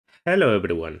Hello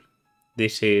everyone,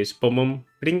 this is Pomum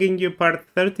bringing you part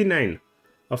 39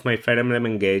 of my Fire Emblem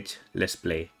Engage Let's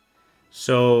Play.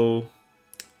 So,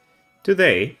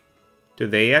 today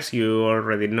as you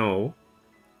already know,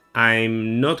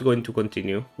 I'm not going to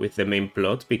continue with the main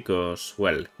plot because,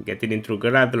 well, getting into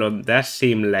Gradlon does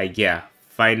seem like, yeah,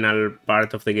 final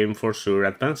part of the game for sure.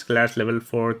 Advanced class, level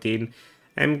 14.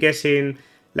 I'm guessing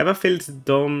lava fields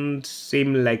don't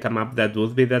seem like a map that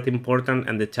would be that important,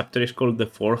 and the chapter is called the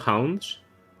Four Hounds.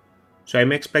 So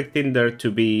I'm expecting there to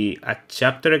be a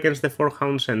chapter against the Four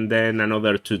Hounds and then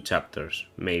another 2 chapters,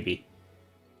 maybe,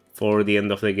 for the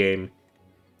end of the game.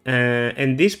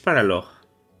 And this paralogue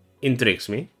intrigues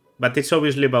me, but it's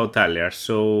obviously about Alias,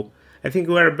 so I think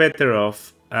we're better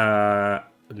off... no...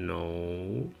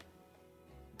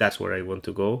 That's where I want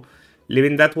to go.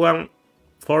 Leaving that one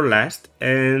for last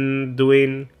and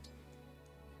doing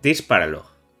this paralogue.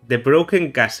 The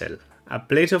Broken Castle, a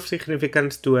place of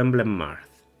significance to Emblem Marth.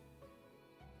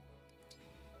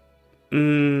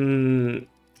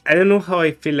 I don't know how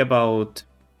I feel about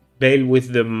Bale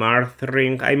with the Marth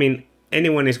ring. I mean,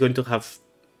 anyone is going to have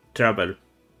trouble.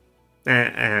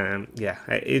 Yeah,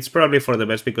 it's probably for the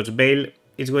best because Bale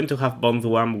is going to have Bond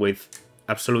 1 with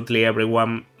absolutely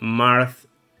everyone. Marth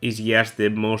is just the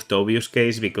most obvious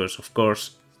case because, of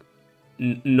course,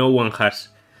 no one has...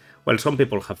 Well, some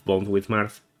people have Bond with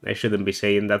Marth. I shouldn't be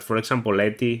saying that. For example,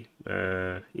 Letty,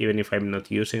 even if I'm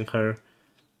not using her,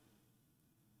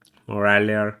 or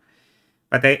earlier.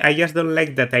 But I just don't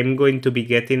like that I'm going to be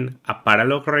getting a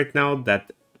paralogue right now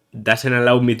that doesn't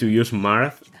allow me to use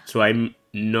Marth, so I'm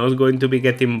not going to be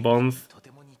getting Bond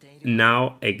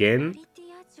now again.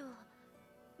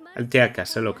 Altea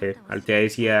Castle, okay. Altea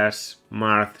is just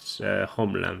Marth's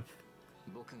homeland.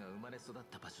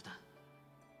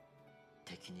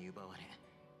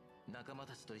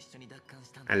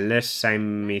 Unless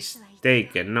I'm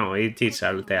mistaken. No, it is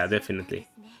Altea, definitely.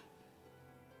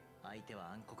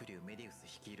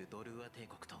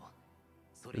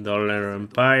 Dollar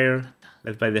Empire,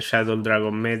 led by the Shadow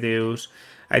Dragon Medeus.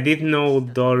 I did know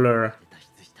Dollar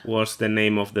was the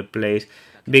name of the place.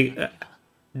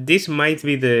 This might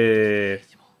be the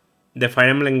Fire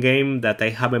Emblem game that I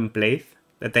haven't played,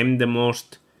 that I'm the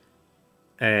most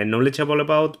knowledgeable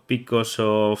about because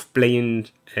of playing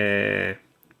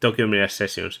Tokyo Mirage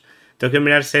Sessions. Tokyo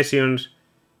Mirage Sessions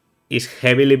is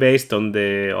heavily based on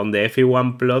the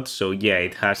FE1 plot, so yeah,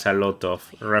 it has a lot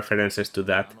of references to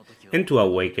that and to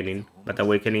Awakening, but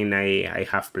Awakening I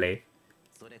have played.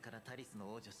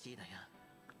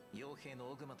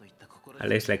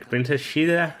 Allies like Princess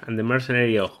Shida and the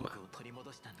mercenary Ogma.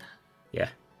 Yeah.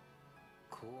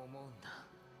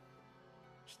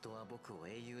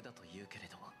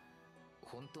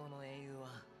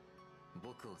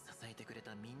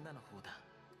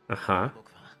 Uh-huh.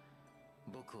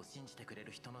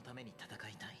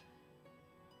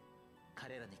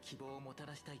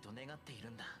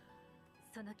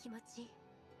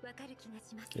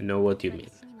 You know what you mean.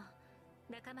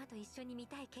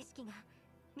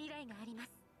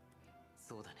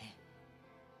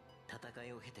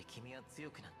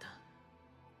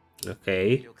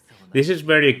 Okay. This is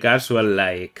very casual,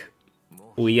 like...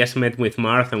 We just met with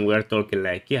Marth and we're talking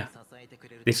like, yeah,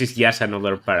 this is just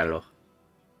another paralogue.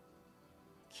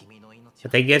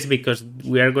 But I guess because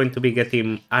we are going to be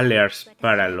getting Alias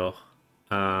paralogue,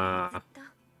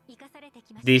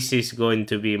 this is going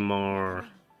to be more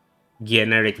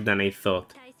generic than I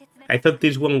thought. I thought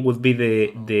this one would be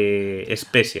the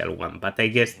special one, but I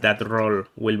guess that role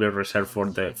will be reserved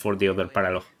for the other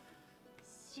paralogue.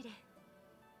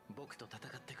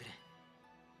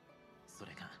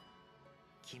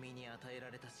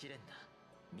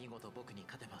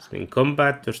 In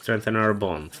combat to strengthen our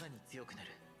bond.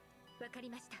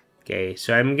 Okay,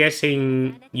 so I'm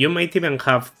guessing you might even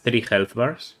have 3 health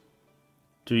bars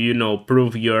to,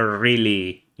 prove you're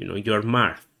really, you're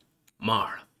Marth.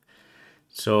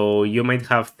 So you might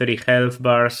have 3 health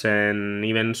bars and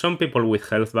even some people with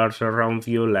health bars around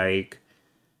you, like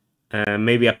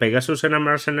maybe a Pegasus and a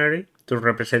mercenary to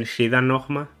represent Shida and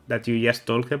Ogma that you just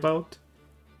talked about.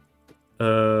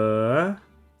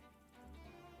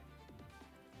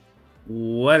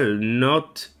 Well,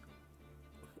 not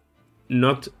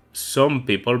some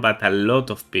people, but a lot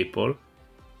of people.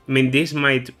 I mean, this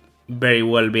might very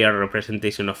well be a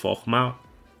representation of Ogma.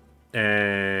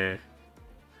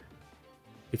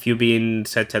 If you've been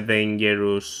such a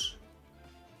dangerous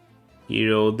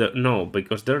hero... No,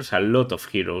 because there's a lot of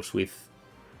heroes with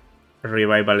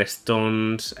revival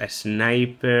stones, a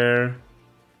sniper,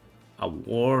 a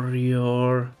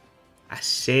warrior, a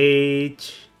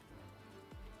sage...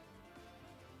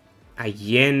 a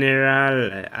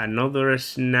general, another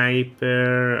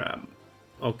sniper.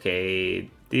 Okay,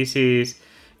 this is...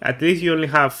 At least you only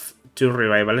have 2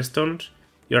 revival stones.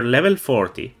 You're level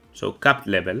 40, so capped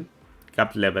level.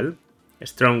 Capped level.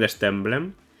 Strongest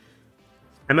emblem.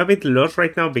 I'm a bit lost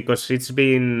right now because it's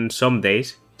been some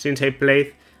days since I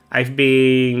played. I've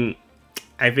been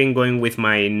going with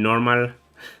my normal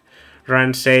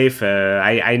run safe.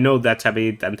 I know that's a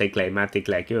bit anticlimactic,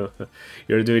 like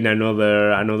you're doing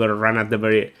another run at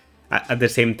the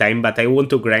same time, but I want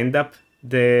to grind up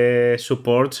the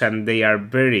supports and they are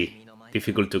very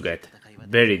difficult to get.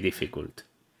 Very difficult.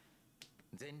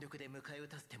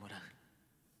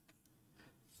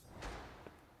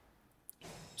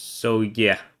 So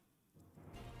yeah.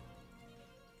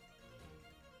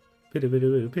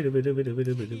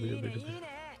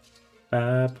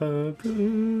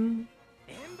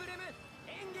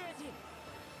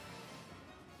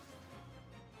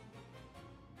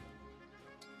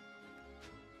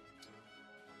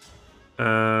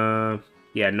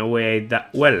 Yeah, no way that...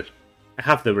 Well, I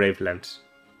have the Brave Lance.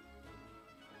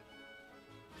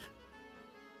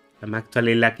 I'm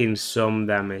actually lacking some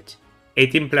damage.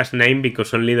 18 plus 9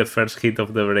 because only the first hit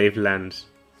of the Brave Lance.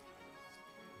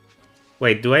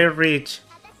 Wait, do I reach...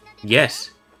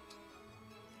 Yes.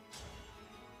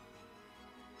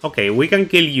 Okay, we can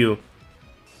kill you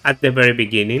at the very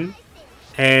beginning.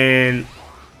 And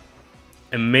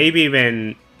maybe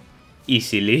even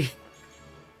easily.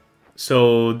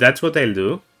 So that's what I'll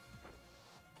do.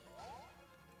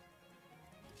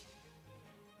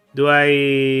 Do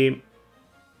I...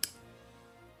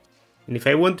 And if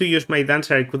I want to use my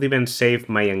dancer, I could even save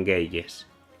my engages.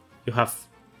 You have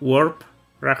Warp,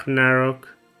 Ragnarok,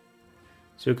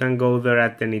 so you can go there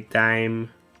at any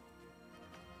time.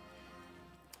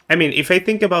 I mean, if I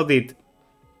think about it...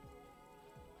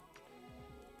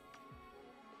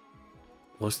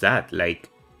 What's that? Like,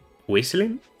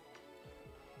 whistling?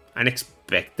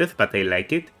 Unexpected, but I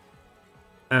like it.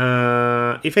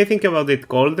 If I think about it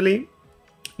coldly,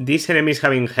 these enemies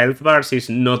having health bars is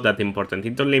not that important.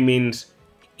 It only means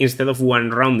instead of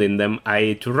one rounding them,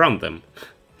 I two round them.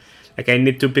 Like I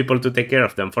need 2 people to take care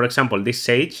of them. For example, this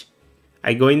Sage,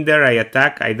 I go in there, I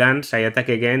attack, I dance, I attack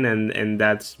again, and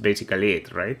that's basically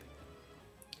it, right?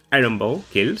 Iron Bow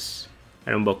kills.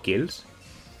 Iron Bow kills.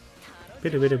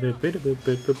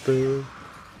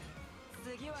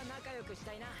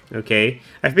 Okay,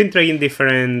 I've been trying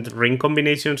different ring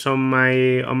combinations on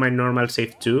my normal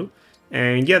save too,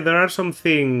 and yeah, there are some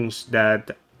things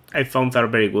that I found are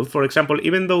very good. For example,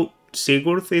 even though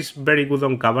Sigurd is very good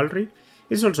on cavalry,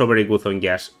 it's also very good on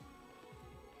just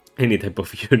any type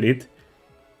of unit.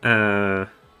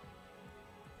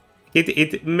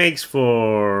 It makes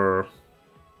for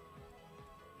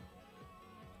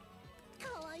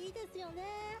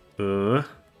a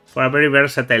very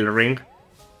versatile ring.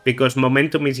 Because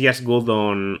momentum is just good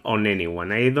on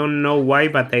anyone. I don't know why,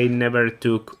 but I never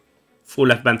took full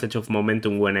advantage of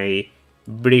momentum when I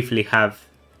briefly had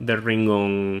the ring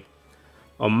on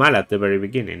Mal at the very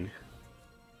beginning.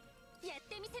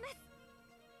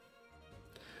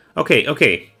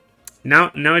 Okay. Now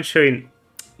it's showing.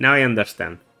 Now I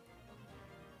understand.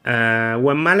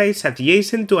 When Mala is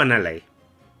adjacent to an ally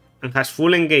and has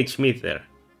full engage mid there.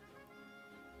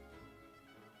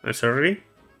 I'm sorry?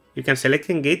 You can select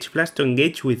Engage Plus to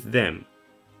engage with them.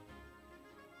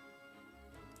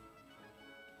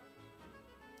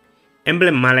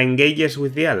 Emblem Mala engages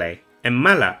with the ally, and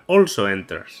Mala also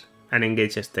enters an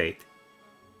engaged state.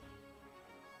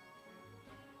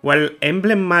 While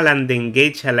Emblem Mala and the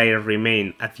engaged ally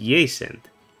remain adjacent,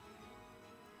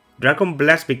 Dragon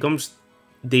Blast becomes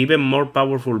the even more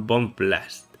powerful Bond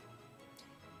Blast.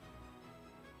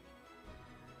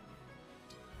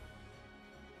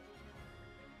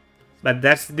 But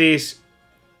that's this...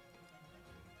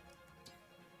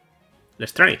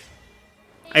 Let's try.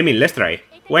 Let's try.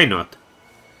 Why not?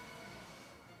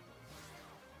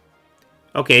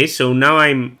 Okay, so now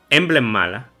I'm Emblem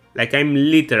Mala. Like, I'm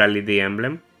literally the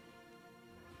emblem.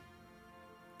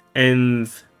 And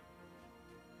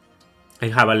I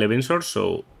have a Levin Sword,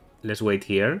 so let's wait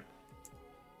here.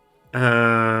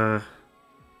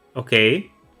 Okay.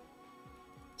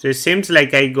 So it seems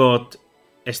like I got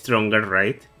stronger,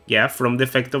 right? Yeah, from the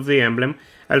effect of the emblem.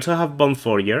 I also have Bone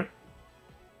Forger.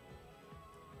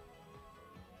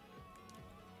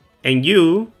 And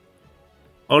you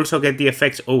also get the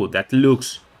effects. Oh, that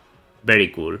looks very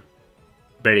cool.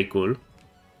 Very cool.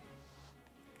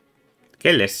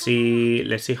 Okay, let's see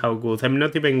how good. I'm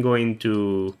not even going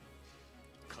to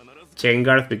Chain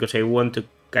Guard because I want to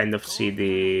kind of see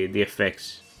the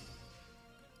effects.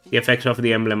 The effects of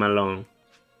the emblem alone.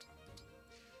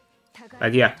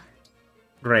 But yeah,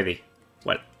 ready.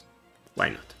 Well, why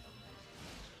not?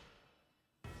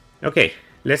 Okay,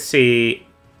 let's see.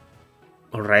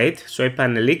 Alright, swipe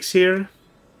an elixir.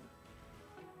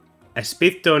 A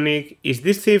speed tonic. Is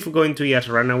this thief going to just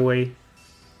run away?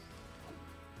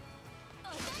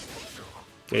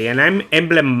 Okay, and I'm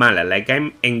Emblem Mala, like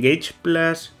I'm engage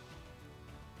plus.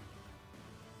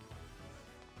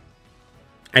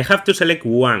 I have to select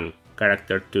one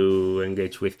character to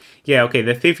engage with. Yeah, okay,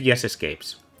 the thief just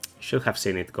escapes. Should have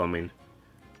seen it coming,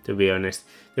 to be honest.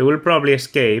 They will probably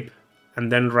escape and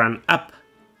then run up.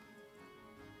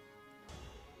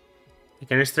 I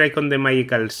can strike on the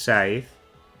magical scythe.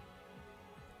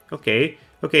 Okay,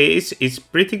 okay, it's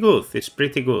pretty good. It's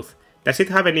pretty good. Does it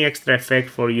have any extra effect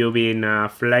for you being a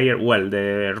flyer? Well,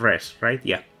 the res, right?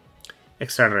 Yeah,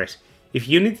 extra res. If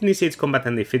unit initiates combat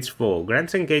and defeats foe,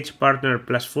 grants engaged partner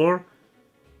 +4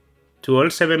 to all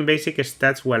 7 basic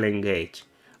stats while engaged.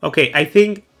 Okay, I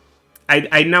think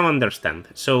I now understand.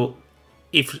 So,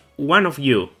 if one of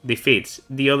you defeats,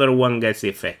 the other one gets the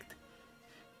effect.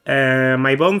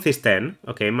 My bounce is 10.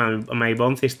 Okay, my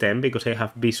bounce is 10 because I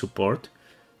have B support.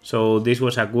 So this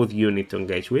was a good unit to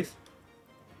engage with.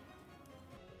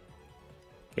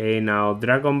 Okay, now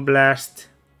Dragon Blast.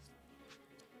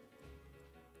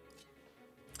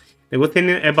 The good thing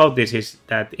about this is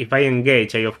that if I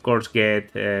engage, I of course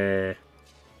get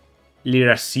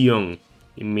Liberación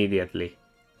immediately.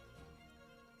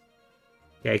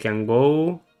 Okay, I can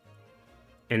go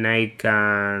and I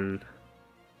can...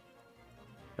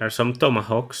 There are some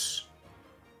Tomahawks,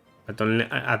 but only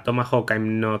a Tomahawk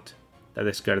I'm not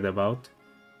that scared about.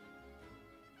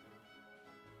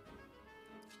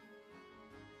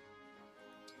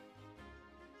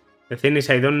 The thing is,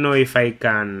 I don't know if I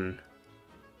can...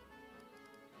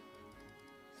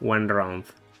 One round.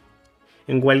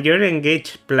 And while you're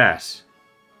engaged plus,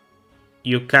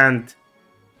 you can't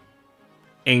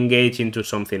engage into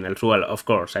something else. Well, of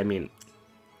course, I mean,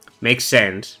 makes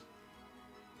sense.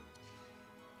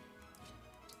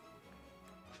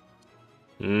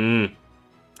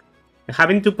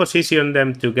 Having to position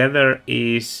them together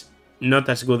is not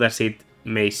as good as it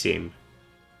may seem.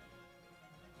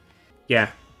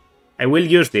 Yeah, I will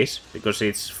use this because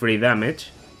it's free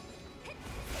damage.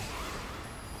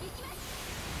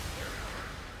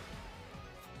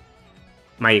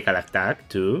 Magical attack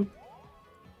too.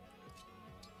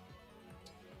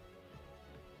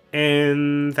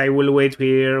 And I will wait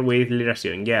here with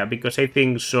Liberación. Yeah, because I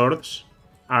think swords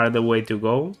are the way to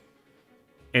go.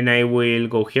 And I will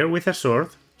go here with a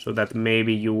sword, so that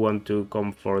maybe you want to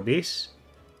come for this.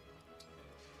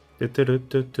 I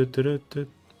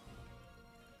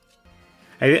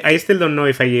still don't know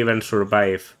if I even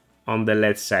survive on the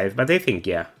left side, but I think,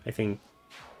 yeah, I think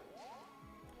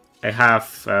I have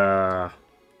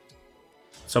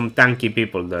some tanky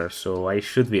people there, so I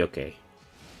should be okay.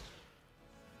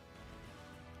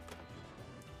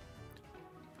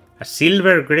 A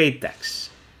silver great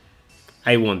axe.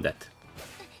 I want that.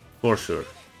 For sure.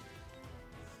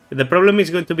 The problem is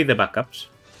going to be the backups.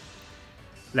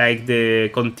 Like the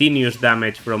continuous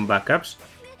damage from backups.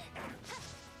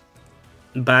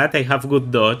 But I have good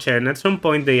dodge, and at some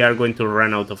point they are going to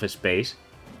run out of space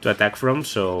to attack from,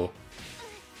 so...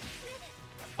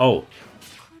 Oh.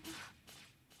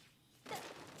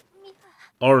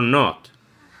 Or not.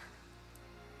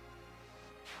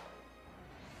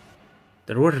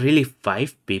 There were really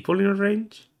 5 people in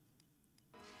range?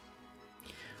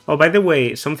 Oh, by the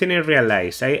way, something I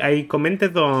realized. I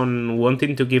commented on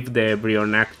wanting to give the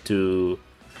Brionac to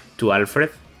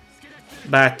Alfred,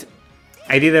 but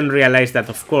I didn't realize that,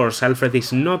 of course, Alfred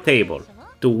is not able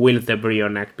to wield the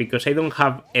Brionac because I don't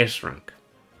have S rank.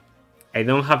 I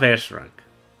don't have S rank.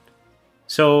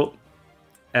 So,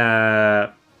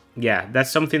 yeah,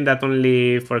 that's something that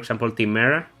only, for example,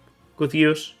 Timera could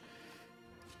use.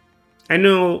 I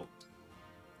know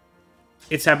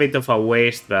it's a bit of a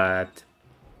waste, but...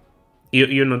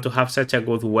 You know, to have such a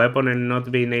good weapon and not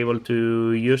being able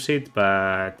to use it,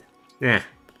 but... Yeah.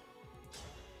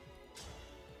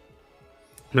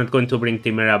 Not going to bring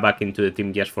Timera back into the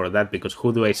team just for that, because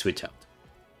who do I switch out?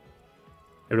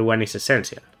 Everyone is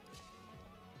essential.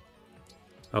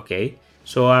 Okay,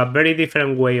 so a very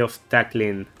different way of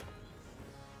tackling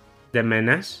the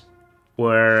menace,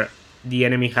 where the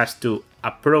enemy has to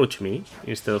approach me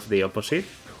instead of the opposite.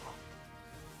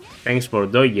 Thanks for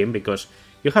dodging, because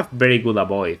you have very good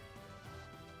avoid.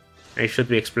 I should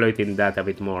be exploiting that a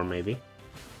bit more, maybe.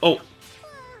 Oh!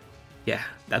 Yeah,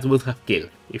 that would have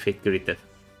killed if it critted.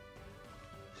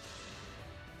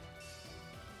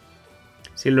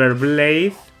 Silver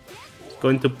Blade. It's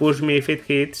going to push me if it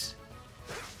hits.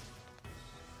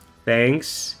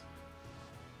 Thanks.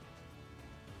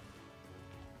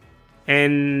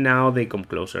 And now they come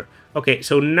closer. Okay,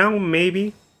 so now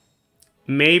maybe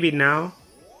now.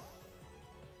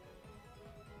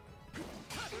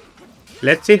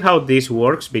 Let's see how this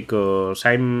works, because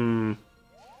I'm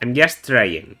just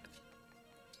trying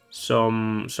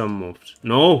some moves.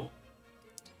 No!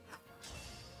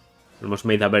 Almost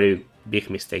made a very big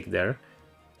mistake there.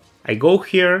 I go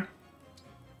here,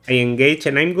 I engage,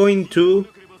 and I'm going to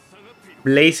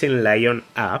Blazing Lion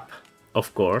up,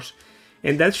 of course,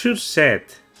 and that should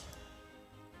set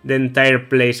the entire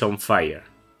place on fire,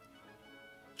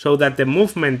 so that the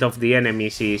movement of the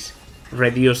enemies is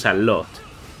reduced a lot.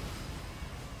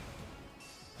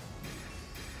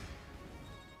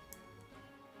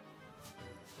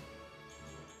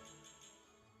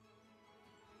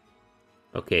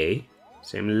 Okay,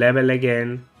 same level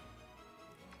again.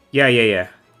 Yeah.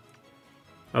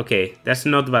 Okay, that's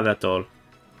not bad at all.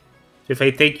 So if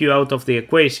I take you out of the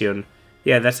equation,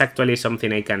 yeah, that's actually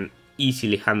something I can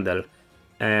easily handle.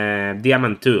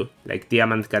 Diamond too, like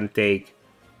Diamond can take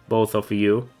both of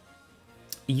you.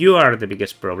 You are the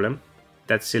biggest problem,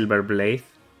 that Silver Blade.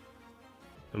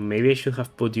 Maybe I should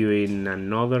have put you in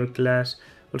another class.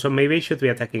 Also, maybe I should be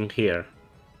attacking here.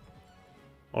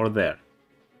 Or there.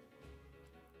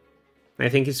 I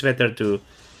think it's better to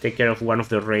take care of one of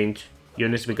the range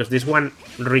units, because this one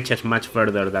reaches much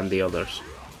further than the others.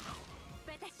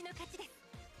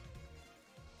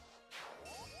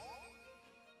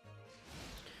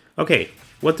 Okay,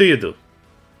 what do? You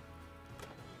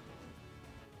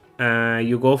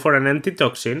go for an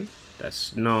antitoxin.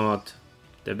 That's not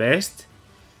the best.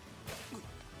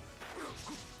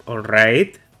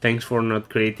 Alright, thanks for not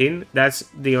creating. That's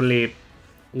the only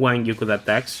one you could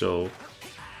attack, so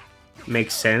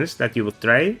makes sense that you would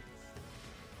try.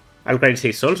 Alkalis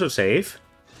is also safe.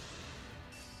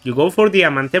 You go for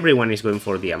Diamond, everyone is going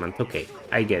for Diamond. Okay,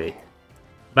 I get it.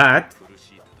 But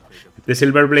the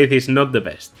Silver Blade is not the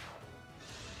best.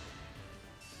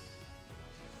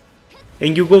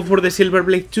 And you go for the Silver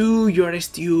Blade too, you are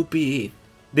stupid.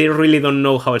 They really don't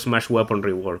know how Smash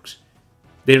Weaponry works.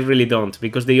 They really don't,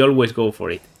 because they always go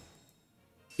for it.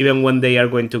 Even when they are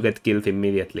going to get killed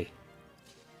immediately.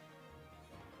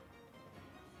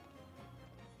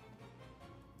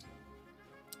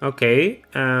 Okay,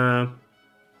 I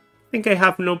think I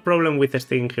have no problem with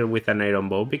staying here with an Iron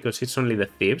Bow, because it's only the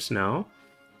Thieves now.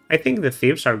 I think the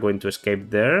Thieves are going to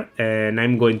escape there, and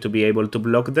I'm going to be able to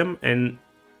block them and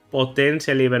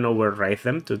potentially even override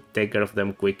them to take care of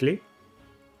them quickly.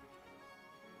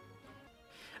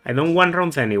 I don't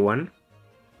one-round anyone,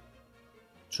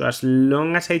 so as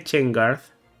long as I chain guard,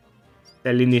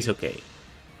 Selene is okay.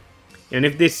 And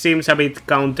if this seems a bit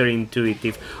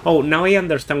counterintuitive... Oh, now I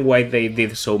understand why they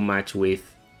did so much with...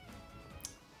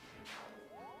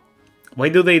 Why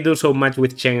do they do so much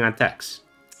with chain attacks?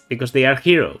 Because they are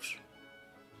heroes.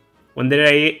 When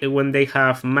they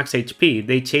have max HP,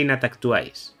 they chain attack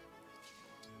twice.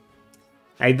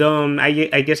 I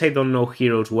guess I don't know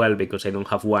heroes well, because I don't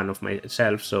have one of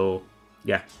myself, so...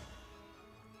 Yeah.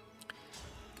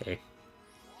 Okay.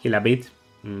 Heal a bit.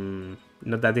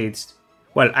 Not that it's...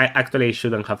 Well, I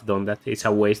shouldn't have done that. It's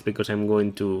a waste, because I'm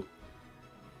going to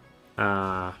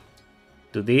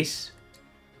do this.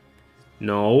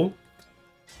 No.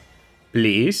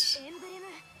 Please.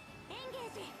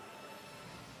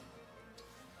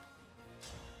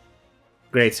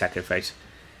 Great sacrifice.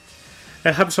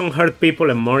 I have some hurt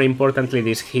people, and more importantly,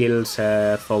 this heals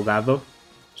Fogado.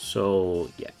 So,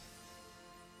 yeah.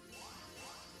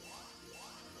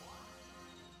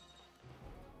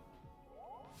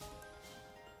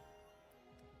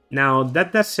 Now,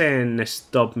 that doesn't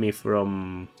stop me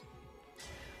from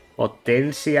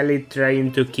potentially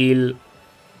trying to kill...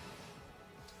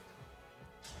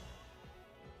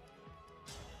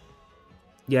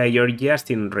 Yeah, you're just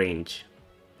in range.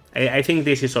 I think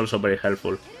this is also very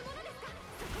helpful.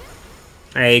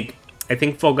 I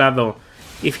think Fogado,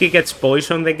 if he gets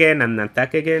poisoned again and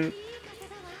attack again...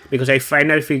 Because I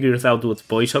finally figured out what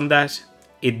poison does.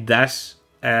 It does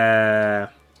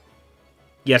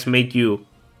just make you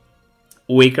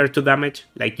weaker to damage,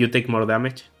 like you take more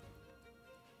damage.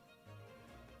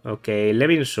 Okay,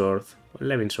 Levin Sword. Well,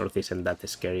 Levin Sword isn't that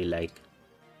scary, like...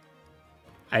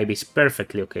 Ivy's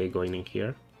perfectly okay going in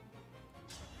here.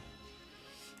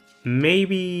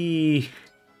 Maybe...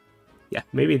 Yeah,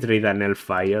 maybe trade an Elf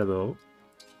Fire, though.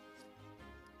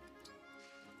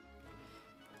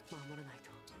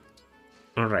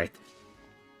 Alright.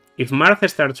 If Marth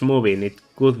starts moving, it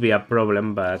could be a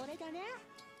problem, but...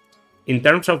 In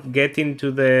terms of getting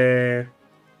to the...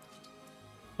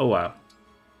 Oh, wow.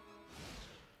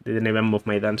 Didn't even move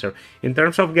my dancer. In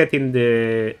terms of getting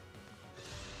the...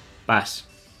 pass.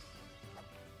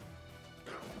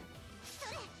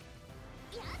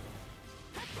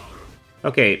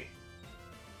 Okay.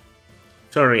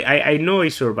 Sorry, I know I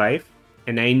survived,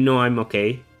 and I know I'm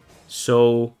okay.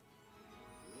 So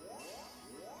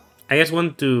I just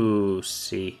want to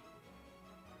see.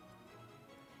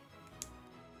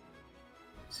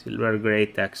 Silver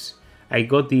Great Axe. I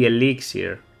got the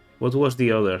elixir. What was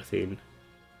the other thing?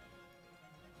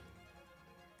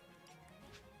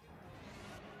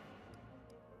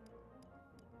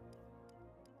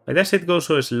 Why does it go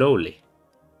so slowly?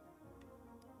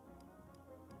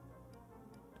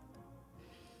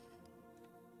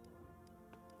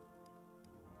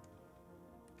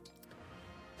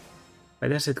 Why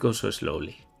does it go so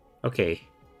slowly? Okay.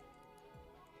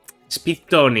 Speed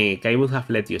tonic. I would have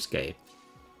let you escape.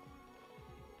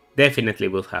 Definitely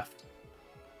would have.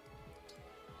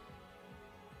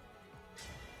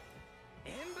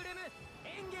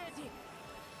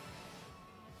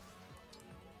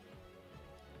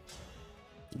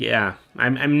 Yeah,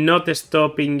 I'm not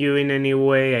stopping you in any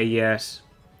way.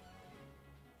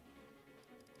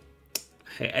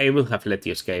 I would have let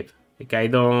you escape. Like I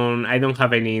don't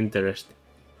have any interest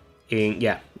in.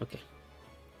 Yeah, okay.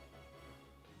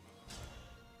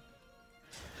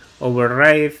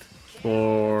 Override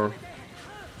for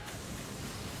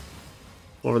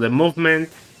the movement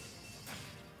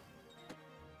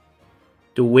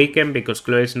to weaken because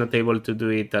Chloe is not able to do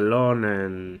it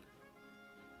alone,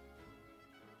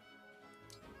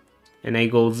 and I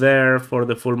go there for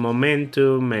the full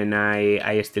momentum, and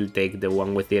I still take the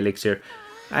one with the elixir.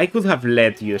 I could have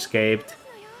let you escape,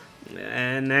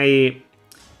 and I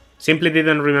simply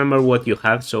didn't remember what you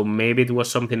had, so maybe it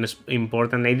was something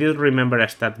important. I did remember a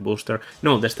stat booster.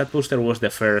 No, the stat booster was the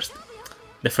first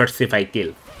thief I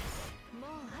killed.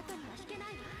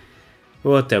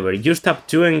 Whatever, used up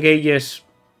 2 engages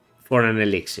for an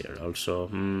elixir also.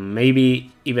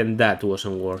 Maybe even that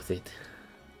wasn't worth it.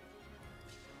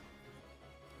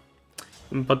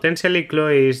 Potentially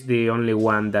Chloe is the only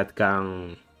one that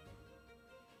can...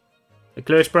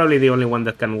 Chloe is probably the only one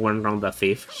that can one round a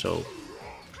thief, so...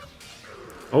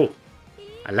 Oh,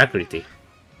 alacrity.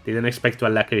 Didn't expect to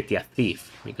alacrity a thief,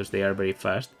 because they are very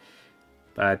fast.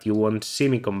 But you won't see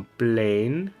me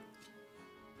complain.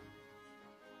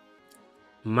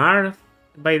 Marth,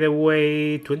 by the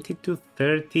way, 22,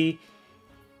 30,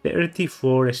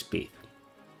 34 speed.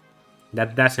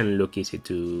 That doesn't look easy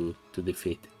to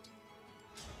defeat.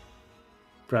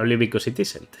 Probably because it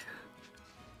isn't.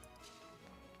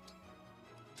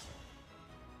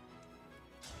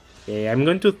 Okay, I'm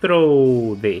going to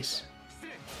throw this.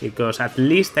 Because at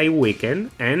least I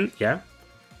weaken, and yeah.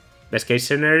 Best case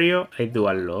scenario, I do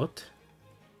a lot.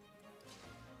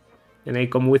 And I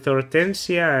come with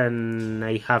Hortensia, and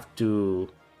I have to...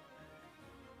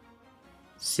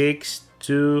 6,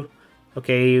 2...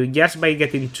 Okay, just by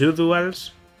getting 2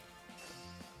 duels,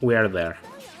 we are there.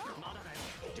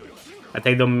 But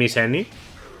I don't miss any.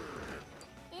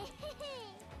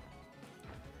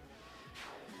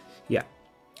 Yeah.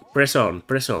 Press on,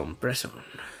 press on, press on.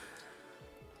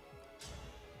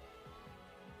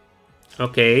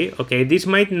 Okay, okay, this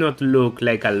might not look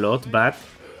like a lot, but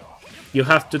you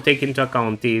have to take into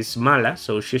account is Mala,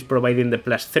 so she's providing the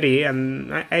 +3,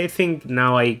 and I think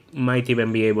now I might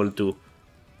even be able to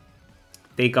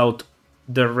take out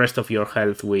the rest of your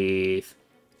health with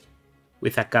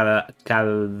a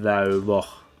Cadalbog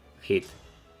hit.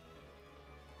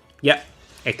 Yeah,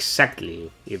 exactly,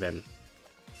 even.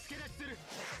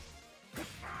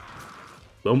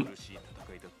 Boom.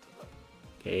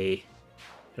 Okay.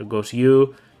 There goes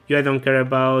you. You I don't care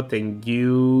about, and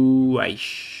you I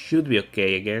should be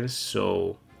okay against,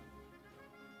 so...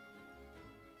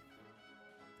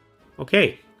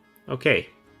 Okay. Okay.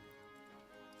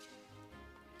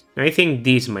 I think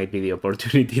this might be the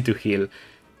opportunity to heal.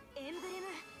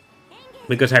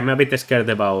 Because I'm a bit scared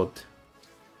about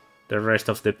the rest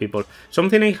of the people.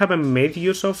 Something I haven't made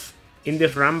use of in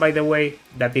this run, by the way,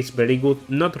 that is very good,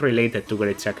 not related to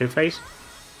Great Sacrifice.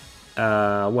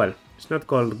 Well, it's not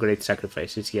called Great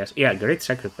Sacrifice, it's just... Yeah, Great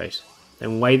Sacrifice.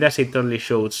 And why does it only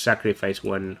show Sacrifice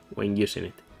when using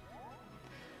it?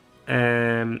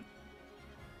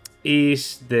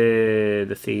 Is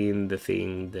the thing...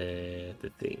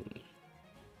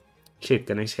 Shit,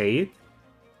 can I say it?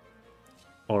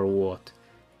 Or what?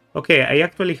 Okay, I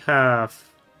actually have...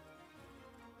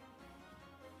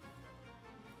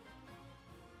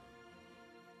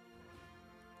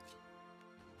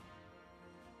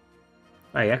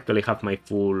 I actually have my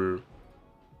full...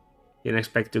 Didn't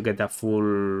expect to get a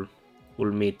full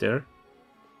meter.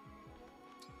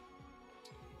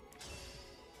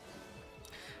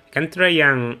 I can try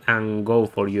and go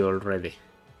for you already.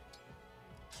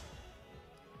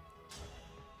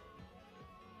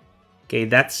 Okay,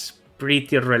 that's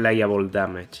pretty reliable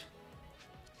damage.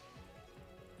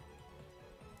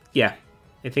 Yeah,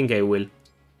 I think I will.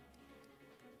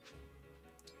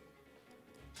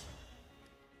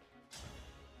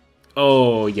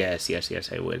 Oh, yes,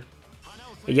 I will.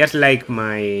 I just like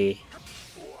my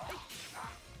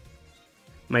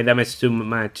damage too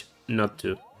much not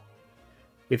to.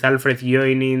 With Alfred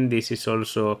joining, this is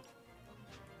also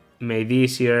made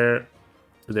easier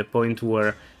to the point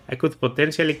where I could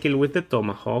potentially kill with the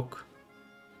Tomahawk.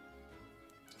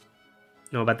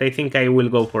 No, but I think I will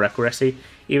go for accuracy,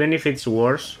 even if it's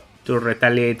worse to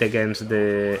retaliate against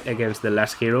the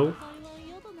last hero.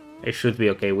 I should be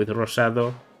okay with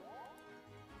Rosado.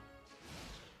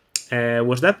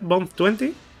 Was that bomb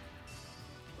 20?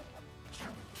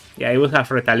 Yeah, I would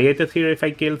have retaliated here if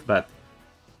I killed, but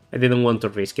I didn't want to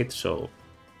risk it, so...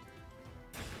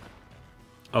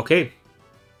 Okay.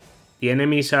 The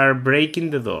enemies are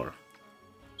breaking the door.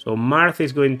 So Marth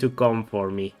is going to come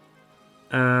for me.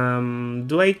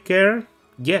 Do I care?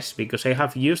 Yes, because I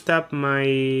have used up my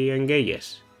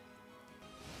engages.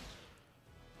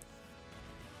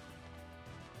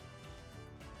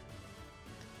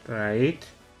 Right.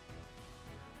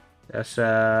 There's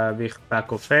a big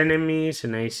pack of enemies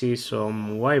and I see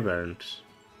some wyverns.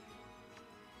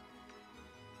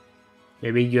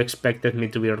 Maybe you expected me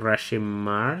to be rushing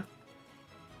Marth?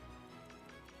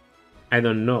 I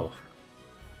don't know.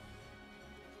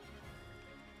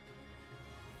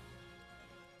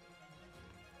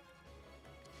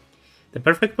 The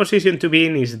perfect position to be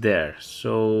in is there,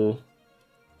 so...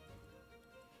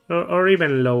 Or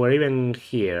even lower, even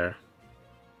here.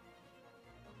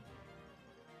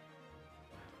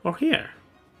 Or here.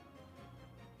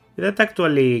 That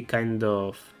actually kind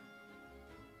of...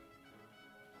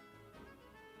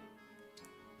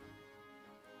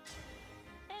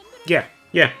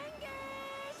 Yeah.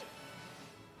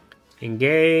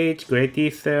 Engage, Great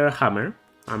Ether, Hammer.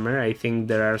 I think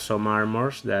there are some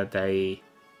armors that I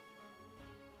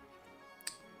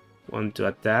want to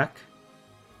attack.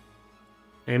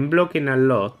 I'm blocking a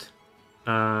lot.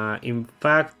 In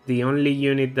fact, the only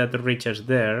unit that reaches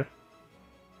there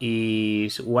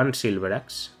is one Silver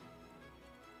Axe.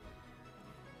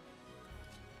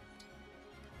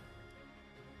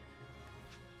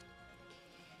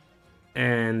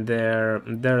 And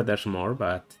there's more,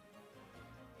 but...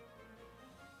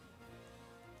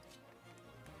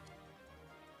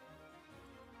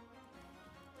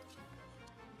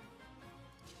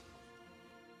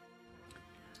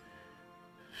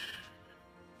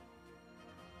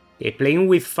 Okay, playing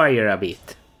with fire a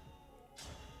bit.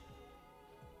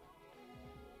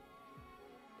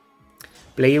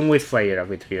 Playing with fire a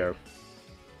bit here.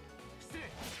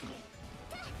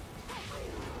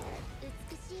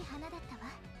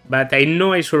 But I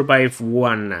know I survived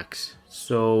one axe,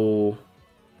 so...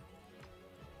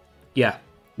 Yeah,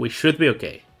 we should be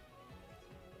okay.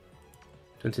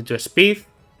 22 speed,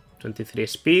 23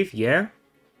 speed, yeah.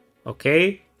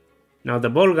 Okay. Now the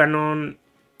ball cannon,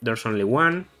 there's only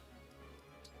one.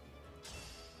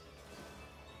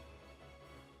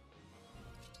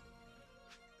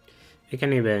 I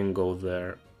can even go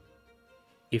there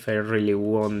if I really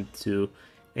want to.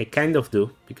 I kind of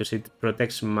do, because it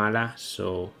protects Mala,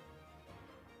 so...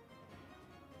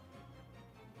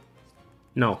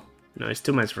 No, it's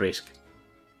too much risk.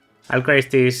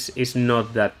 Alchrist is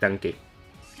not that tanky.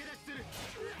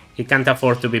 He can't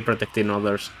afford to be protecting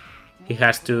others. He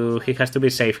has to be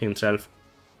safe himself.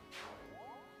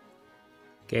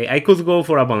 Okay, I could go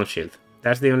for a bone shield.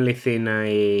 That's the only thing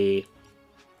I'm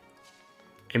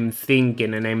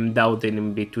thinking and I'm doubting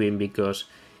in between, because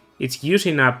it's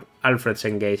using up Alfred's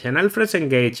engage, and Alfred's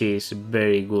engage is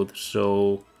very good,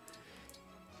 so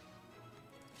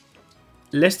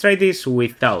let's try this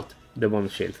without the bone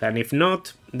shield, and if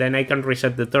not, then I can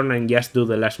reset the turn and just do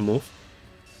the last move.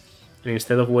 And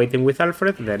instead of waiting with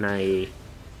Alfred, then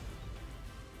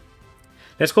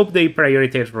let's hope they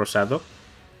prioritize Rosado,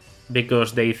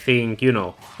 because they think, you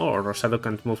know, oh, Rosado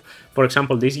can't move. For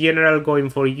example, this general going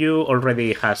for you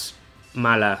already has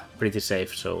Mala pretty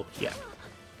safe, so yeah.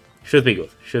 Should be good.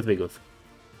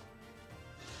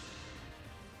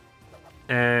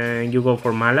 And you go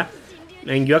for Mala,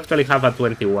 and you actually have a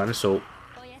 21, so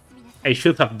I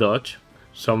should have dodged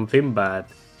something, but...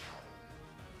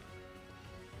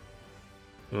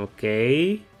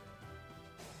 Okay.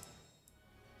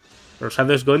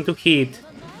 Rosado is going to hit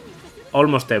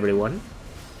almost everyone.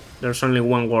 There's only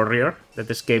one warrior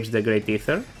that escapes the Great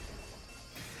Ether.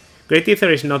 Great Ether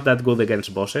is not that good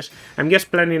against bosses. I'm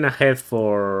just planning ahead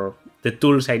for the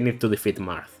tools I need to defeat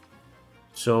Marth.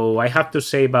 So I have to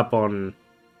save up on,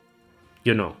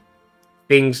 you know,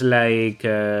 things like,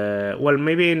 well,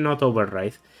 maybe not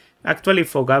Override. Actually,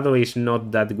 Fogado is not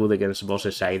that good against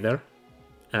bosses either.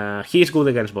 He is good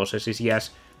against bosses, it's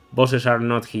just bosses are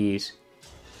not his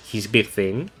big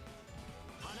thing.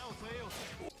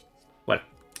 Well,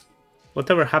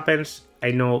 whatever happens,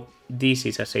 I know this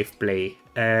is a safe play.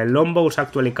 Lombos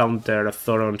actually counter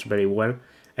Thorons very well.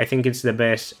 I think it's the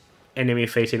best enemy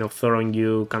facing of Thoron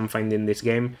you can find in this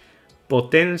game.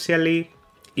 Potentially,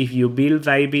 if you build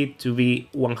Ivy to be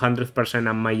 100%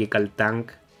 a magical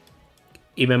tank,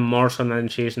 even more so than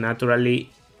she is naturally,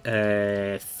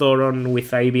 Thoron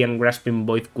with Ivy and Grasping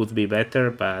Void could be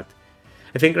better, but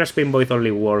I think Grasping Void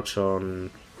only works on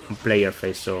player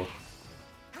phase, so...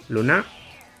 Luna?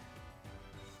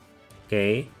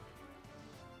 Okay.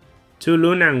 2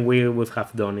 Luna and we would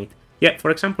have done it. Yeah,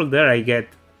 for example, there I get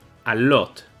a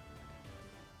lot.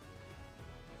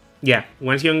 Yeah,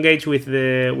 once you engage with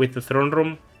the throne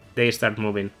room, they start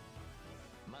moving.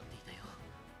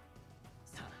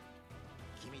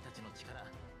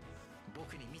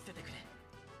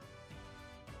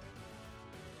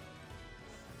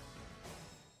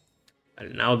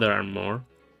 And now there are more.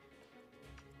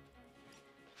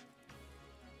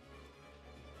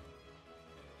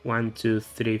 One, two,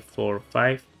 three, four,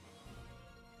 five.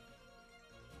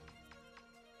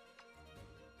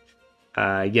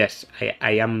 Yes,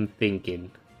 I am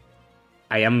thinking.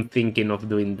 I am thinking of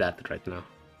doing that right now.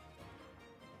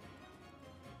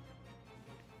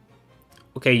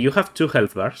 Okay, you have 2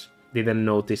 health bars. Didn't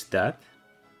notice that.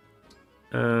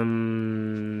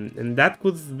 And that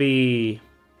could be...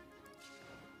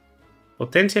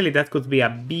 Potentially that could be a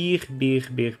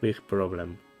big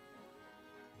problem.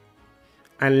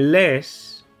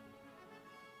 Unless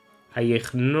I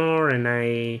ignore and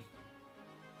I...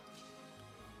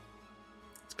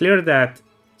 It's clear that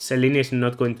Selene is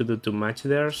not going to do too much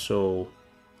there, so...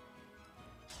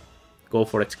 Go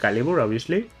for Excalibur,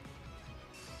 obviously.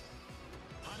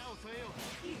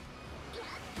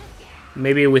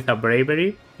 Maybe with a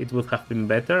Bravery it would have been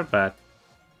better, but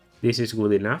this is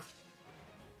good enough.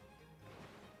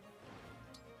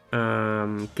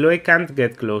 Chloe can't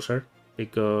get closer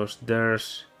because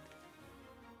there's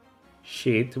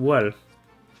shit. Well,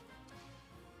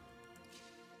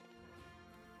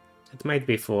 it might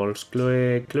be false.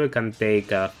 Chloe can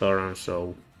take a Thoron,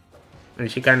 so...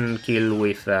 And she can kill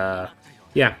with... Yeah,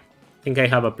 I think I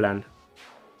have a plan.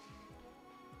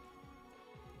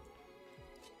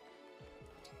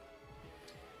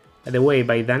 By the way,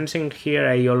 by dancing here,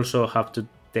 I also have to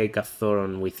take a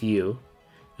Thoron with you.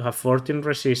 You have 14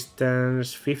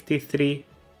 resistance, 53,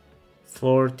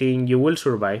 14. You will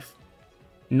survive.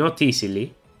 Not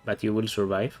easily, but you will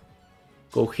survive.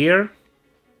 Go here.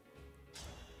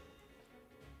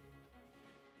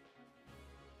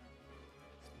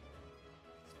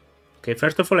 Okay,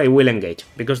 first of all, I will engage,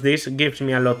 because this gives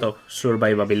me a lot of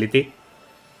survivability.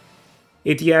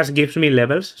 It just gives me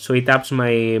levels, so it ups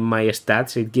my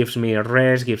stats. It gives me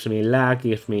res, gives me luck,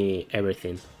 gives me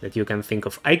everything that you can think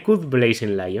of. I could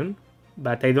Blazing Lion,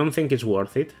 but I don't think it's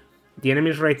worth it. The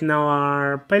enemies right now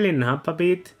are piling up a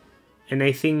bit, and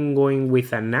I think going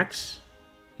with an axe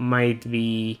might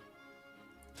be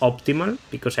optimal,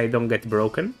 because I don't get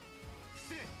broken.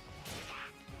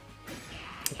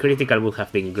 Critical would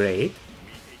have been great.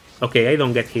 Okay, I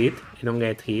don't get hit.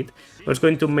 I was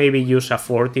going to maybe use a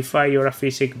Fortify or a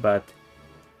Physic, but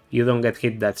you don't get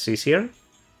hit, that's easier.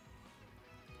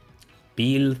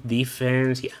 Build,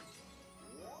 defense, yeah.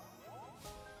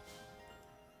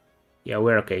 Yeah,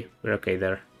 we're okay. We're okay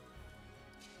there.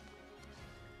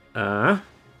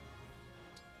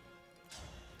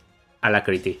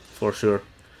 Alacrity, for sure.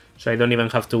 So I don't even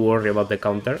have to worry about the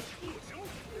counter.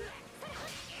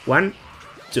 1,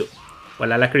 2.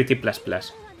 Well, Alacrity ++.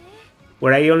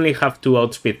 Where I only have to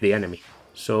outspeed the enemy.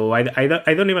 So I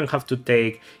don't even have to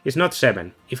take... It's not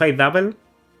 7. If I double,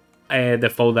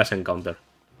 the foe doesn't counter.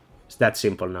 It's that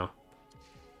simple now.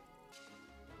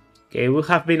 Okay, it would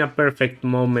have been a perfect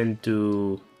moment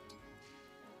to...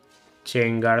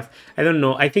 Chain Guard. I don't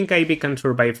know, I think Ivy can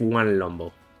survive 1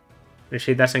 Lombo. And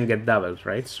she doesn't get doubles,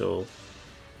 right? So...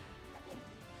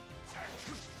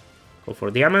 Go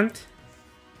for Diamant.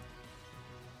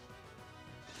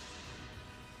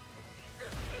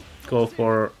 Go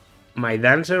for my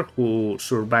Dancer, who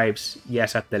survives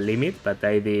just at the limit, but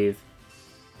I did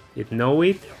know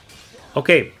it.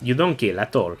 Okay, you don't kill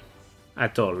at all.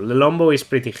 At all. The Lombo is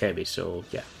pretty heavy, so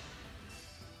yeah.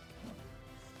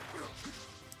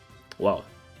 Wow.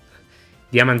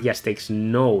 Diamant just takes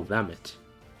no damage.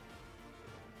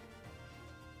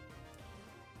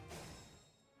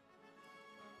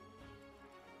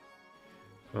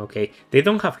 Okay, they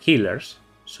don't have healers,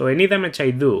 so any damage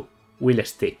I do will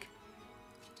stick.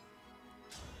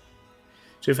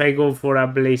 So if I go for a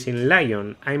Blazing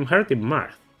Lion, I'm hurting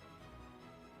Marth.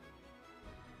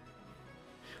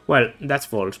 Well, that's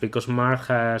false, because Marth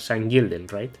has Unyielding,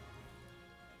 right?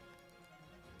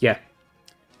 Yeah.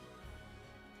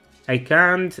 I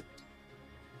can't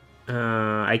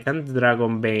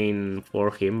Dragonbane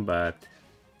for him, but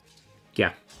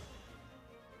yeah.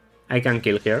 I can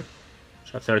kill her.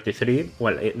 So 33.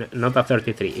 Well, not a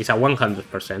 33. It's a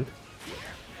 100%.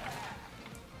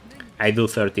 I do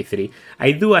 33.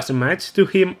 I do as much to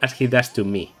him as he does to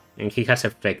me. And he has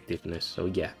effectiveness, so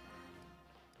yeah.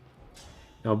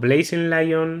 Now, Blazing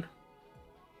Lion.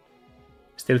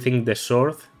 Still think the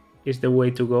sword is the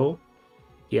way to go.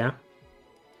 Yeah.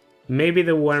 Maybe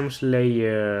the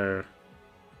Wormslayer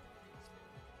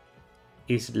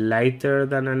is lighter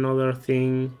than another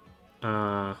thing.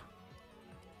 Nah,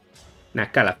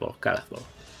 Calathball.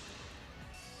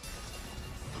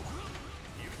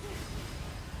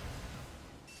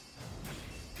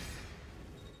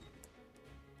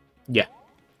 Yeah.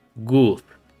 Good.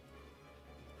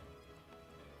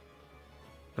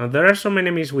 Now there are some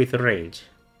enemies with range.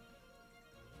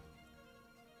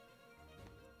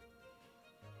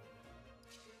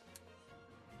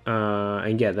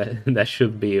 And yeah, that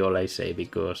should be all I say,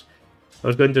 because I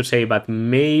was going to say, but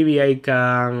maybe I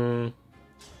can...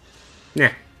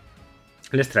 Nah.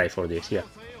 Let's try for this, yeah.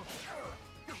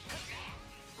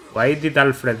 Why did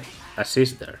Alfred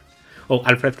assist there? Oh,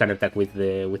 Alfred can attack with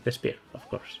the spear, of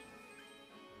course.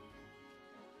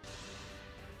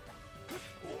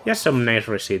 Yeah, some nice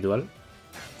residual.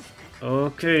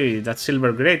 Okay, that's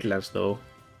Silver Greatlance though.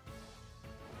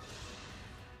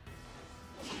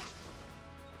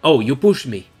 Oh, you pushed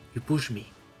me.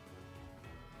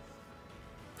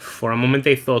 For a moment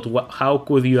I thought, how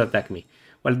could you attack me?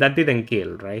 Well, that didn't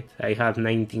kill, right? I had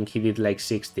 19, he did like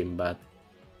 16, but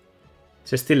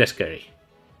it's still scary.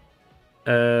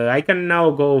 I can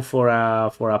now go for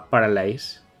a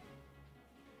Paralyze.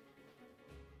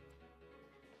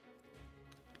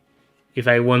 If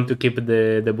I want to keep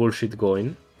the bullshit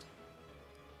going.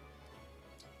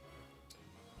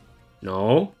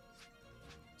 No.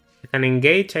 I can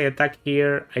engage, I attack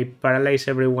here, I paralyze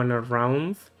everyone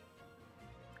around.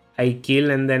 I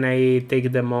kill and then I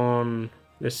take them on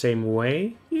the same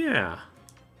way. Yeah.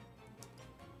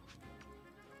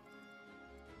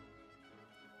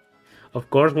 Of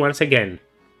course, once again,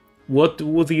 what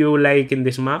would you like in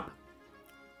this map?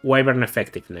 Wyvern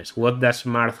effectiveness. What does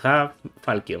Marth have?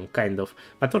 Falchion, kind of.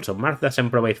 But also, Marth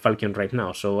doesn't provide Falchion right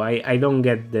now, so I don't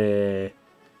get the...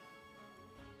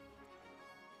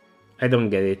 I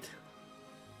don't get it.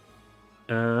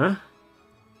 Yeah,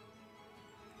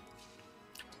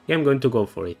 I'm going to go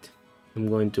for it.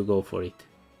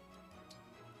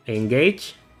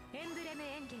 Engage.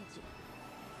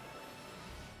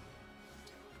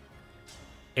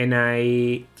 And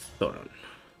I... Thoron.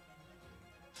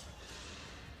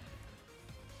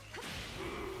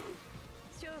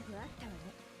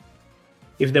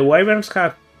 If the Wyverns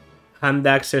have hand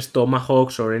axes,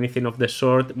 tomahawks, or anything of the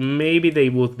sort, maybe they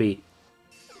would be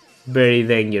very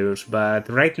dangerous, but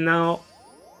right now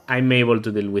I'm able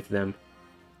to deal with them.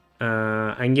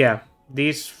 And yeah,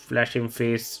 these flashing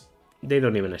fists, they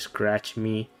don't even scratch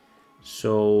me,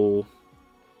 so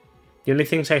the only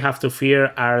things I have to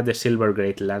fear are the Silver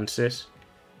Great Lances.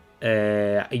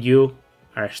 You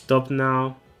are stopped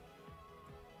now.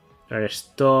 Are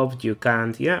stopped, you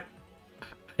can't... Yeah,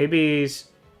 maybe it's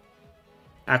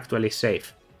actually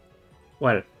safe.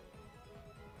 Well,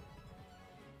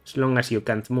 as long as you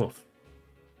can't move.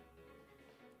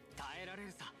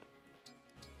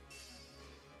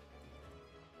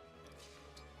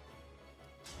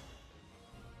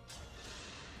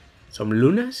 Some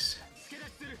Lunas?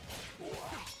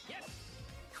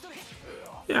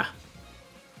 Yeah.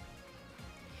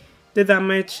 The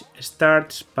damage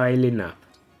starts piling up.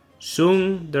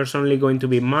 Soon there's only going to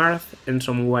be Marth and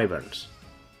some Wyverns.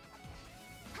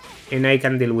 And I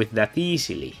can deal with that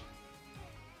easily.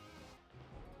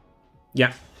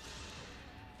 Yeah.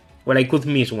 Well, I could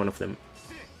miss one of them.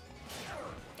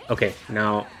 Okay,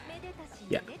 now...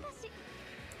 Yeah.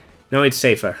 Now it's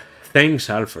safer. Thanks,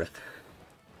 Alfred,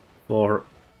 for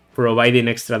providing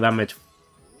extra damage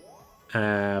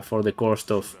for the cost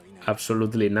of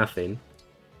absolutely nothing.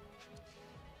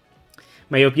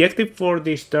 My objective for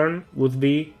this turn would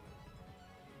be...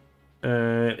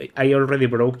 I already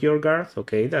broke your guard.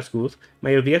 Okay, that's good.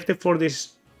 My objective for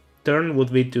this turn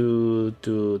would be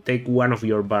to take one of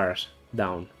your bars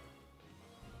down.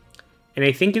 And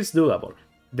I think it's doable.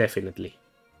 Definitely.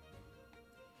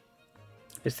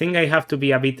 I think I have to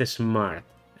be a bit smart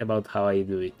about how I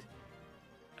do it.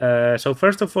 So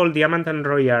first of all, Diamant and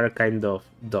Roy are kind of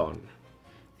done.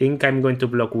 Think I'm going to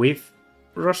block with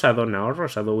Rosado now,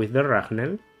 Rosado with the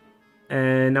Ragnell.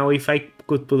 And now if I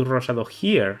could put Rosado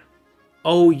here.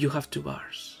 Oh, you have 2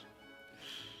 bars.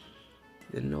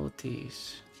 The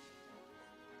notice.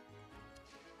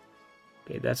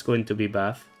 Okay, that's going to be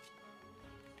bad.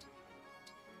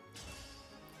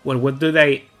 Well, what do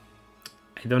I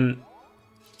don't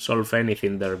solve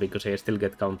anything there because I still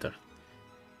get countered.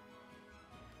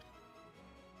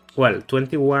 Well,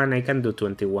 21, I can do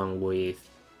 21 with...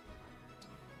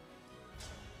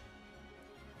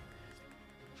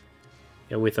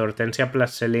 Yeah, with Hortensia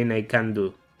plus Celine, I can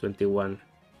do 21.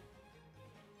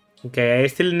 Okay, I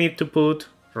still need to put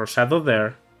Rosado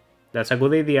there. That's a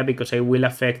good idea because I will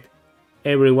affect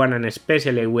everyone and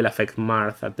especially I will affect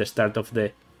Marth at the start of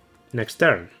the next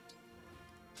turn.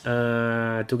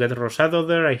 To get Rosado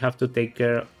there, I have to take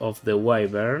care of the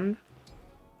Wyvern.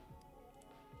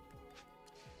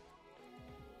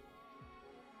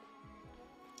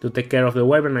 To take care of the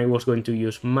Wyvern, I was going to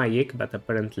use magic, but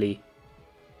apparently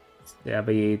it's a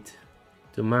bit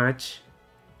too much.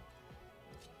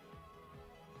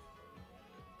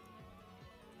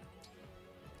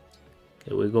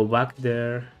 Okay, we go back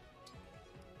there.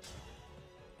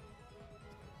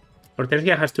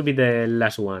 Hortensia has to be the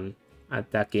last one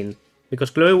attacking,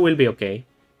 because Chloe will be okay,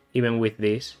 even with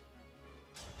this.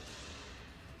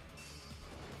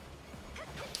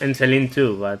 And Celine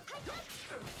too, but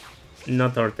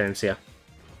not Hortensia.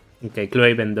 Okay,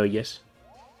 Chloe even dodges.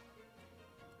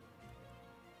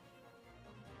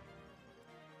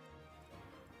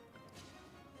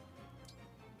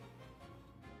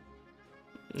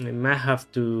 I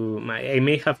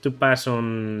may have to pass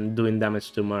on doing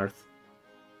damage to Marth.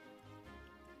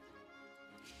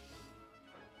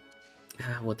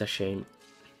 Ah, what a shame.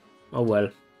 Oh well.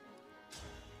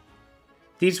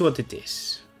 It is what it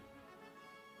is.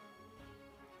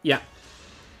 Yeah.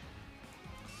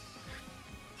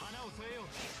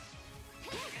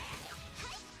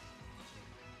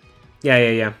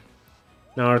 Yeah.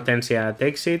 Now Hortensia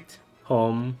takes it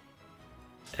home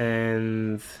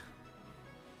and...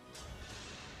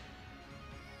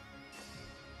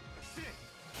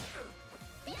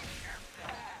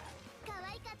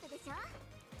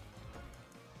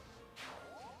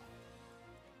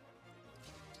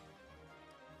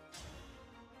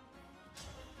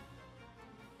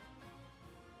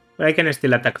 But I can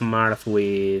still attack Marth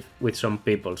with some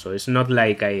people, so it's not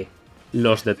like I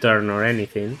lost the turn or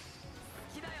anything.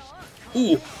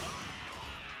 Ooh!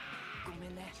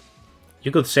 You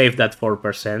could save that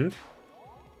 4%.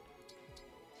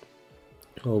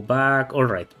 Go back.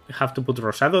 Alright, I have to put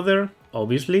Rosado there,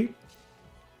 obviously.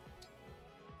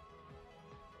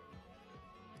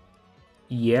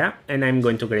 Yeah, and I'm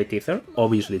going to Great Ether,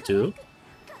 obviously too.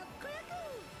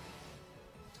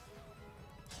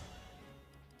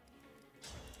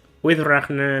 With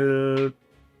Ragnell,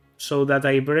 so that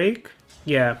I break.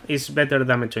 Yeah, it's better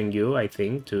damage on you, I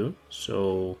think, too.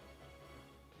 So...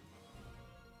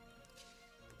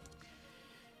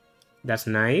 That's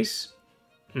nice.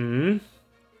 You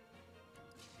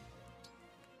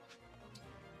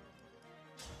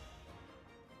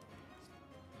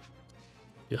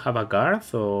have a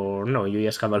Garth, or no, you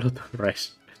just have a lot of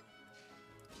rest.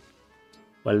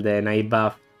 Well, then I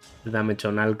buff the damage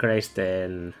on Alchrist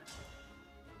and...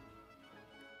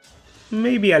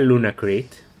 Maybe a Luna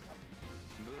crit.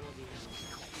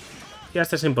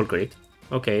 Just a simple crit.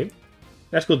 Okay.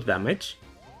 That's good damage.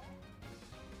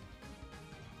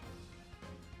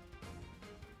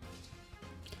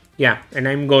 Yeah, and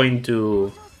I'm going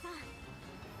to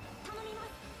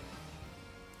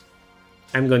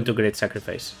Great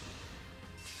Sacrifice.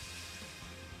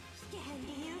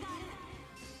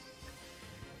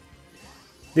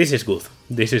 This is good.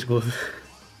 This is good.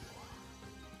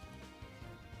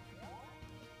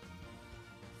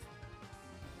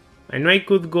 I know I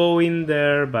could go in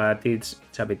there, but it's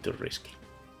a bit too risky.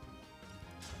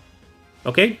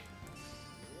 Okay.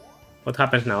 What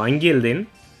happens now? I'm gilding.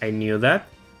 I knew that.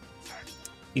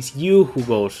 It's you who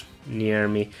goes near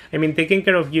me. I mean, taking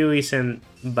care of you isn't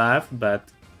bad, but...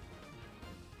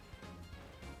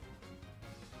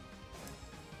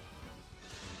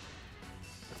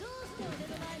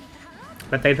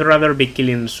 But I'd rather be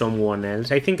killing someone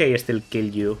else. I think I still kill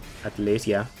you, at least,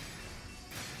 yeah.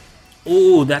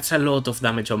 Ooh, that's a lot of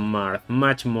damage on Marth.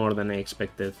 Much more than I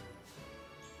expected.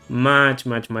 Much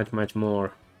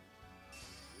more.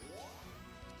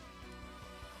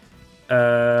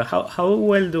 How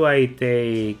well do I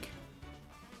take?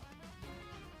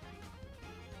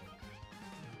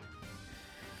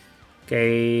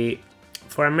 Okay,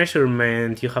 for a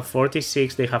measurement, you have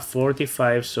 46, they have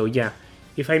 45, so yeah.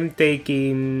 If I'm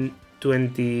taking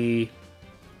 20...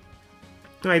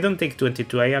 No, I don't take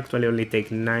 22, I actually only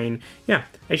take 9. Yeah,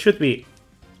 I should be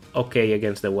okay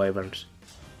against the wyverns.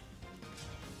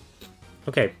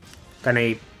 Okay, can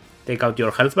I take out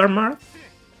your health bar, Marth?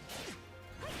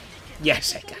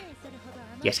 Yes, I can.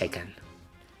 Yes, I can.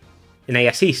 And I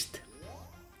assist,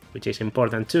 which is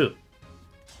important too.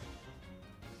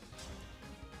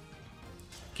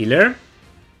 Killer?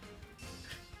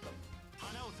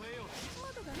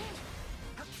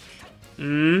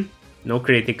 No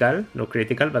critical,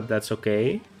 but that's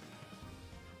okay.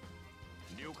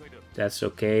 That's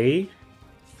okay.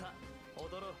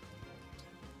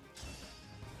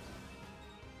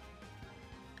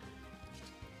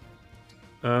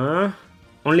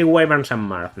 Only wyverns and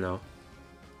Marth now.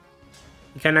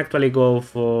 You can actually go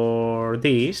for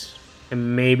this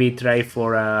and maybe try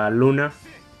for a Luna.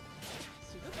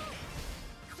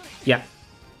 Yeah,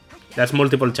 that's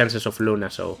multiple chances of Luna,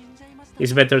 so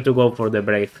it's better to go for the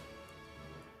Brave.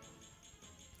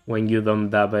 When you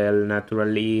don't double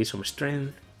naturally some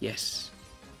strength. Yes.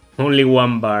 Only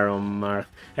 1 bar on Marth.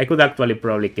 I could actually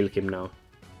probably kill him now.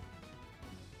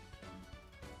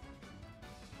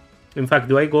 In fact,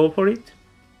 do I go for it?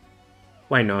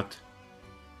 Why not?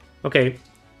 Okay.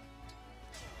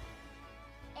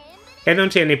 I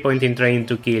don't see any point in trying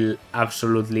to kill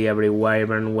absolutely every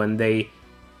wyvern when they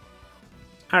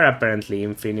are apparently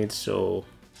infinite, so...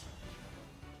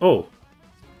 Oh!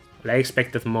 Well, I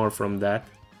expected more from that.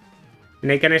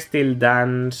 And I can still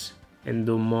dance and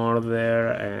do more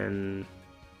there and...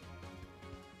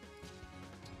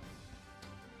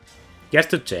 Just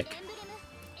to check.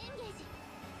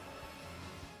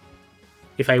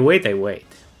 If I wait, I wait.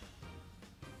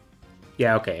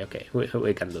 Yeah, okay.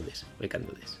 We can do this. We can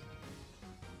do this.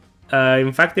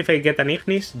 In fact, if I get an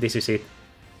Ignis, this is it.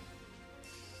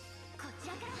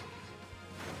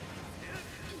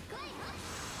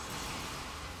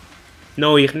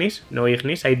 No Ignis, no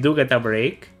Ignis. I do get a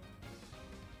break.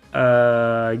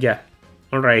 Yeah.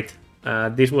 Alright.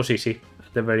 This was easy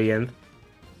at the very end.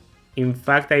 In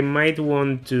fact, I might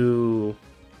want to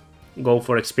go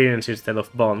for experience instead of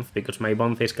Bond, because my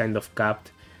Bond is kind of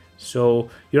capped. So,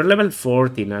 you're level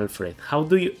 14, Alfred. How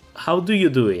do you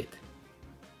do it?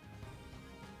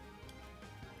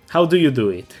 How do you do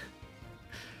it?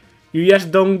 You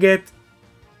just don't get...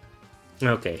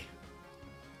 Okay.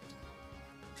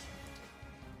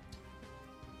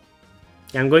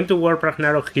 I'm going to warp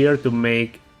Ragnarok here to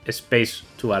make a space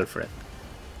to Alfred.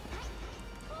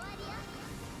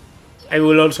 I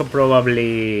will also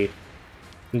probably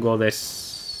go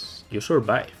this... You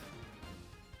survive.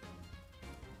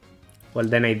 Well,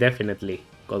 then I definitely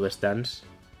go the stance.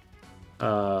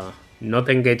 Not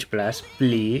engage plus,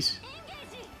 please.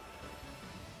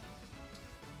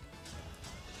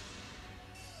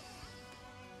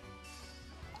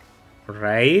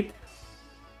 Right.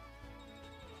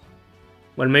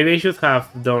 Well, maybe I should have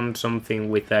done something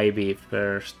with Ivy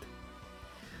first.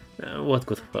 What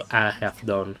could I have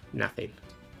done? Nothing.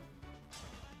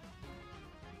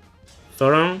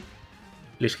 Thoron,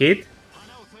 please hit.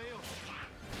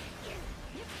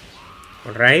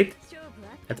 Alright.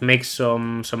 That makes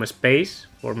some space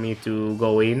for me to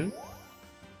go in.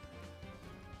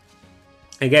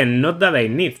 Again, not that I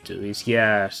need to, it's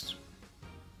just...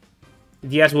 It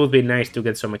just would be nice to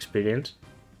get some experience.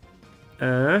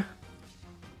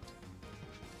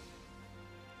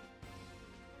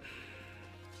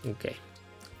 Okay.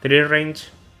 3 range.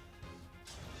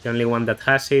 The only one that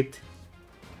has it.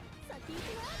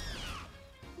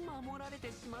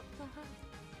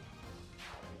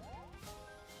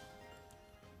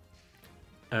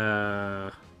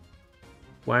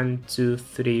 One, 2,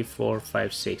 3, 4,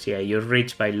 5, 6. Yeah, you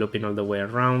reach by looping all the way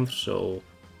around, so...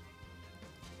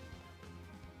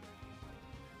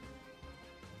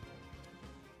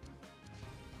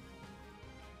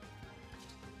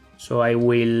 So I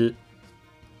will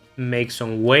make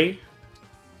some way.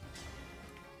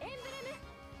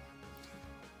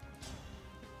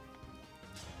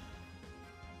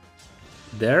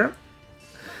 There.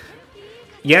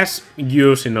 Yes,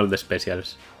 using all the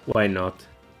specials. Why not?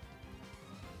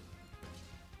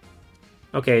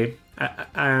 Okay,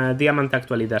 Diamond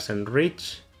actually doesn't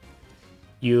reach.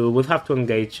 You would have to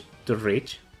engage to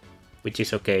reach, which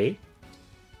is okay.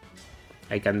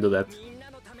 I can do that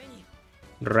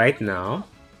right now.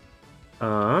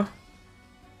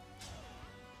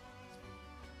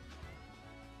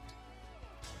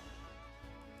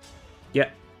 Yeah,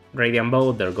 Radiant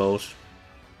Bow, there goes.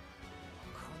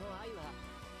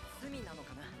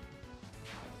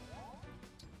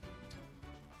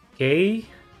 Okay.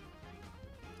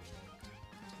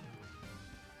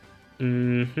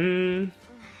 Can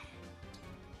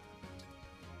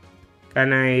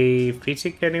I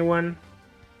physic anyone?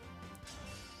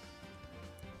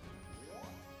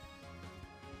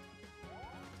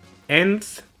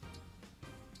 Nth?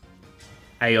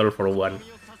 I all for one.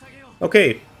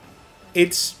 Okay,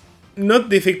 it's not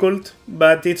difficult,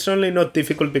 but it's only not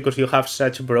difficult because you have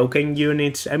such broken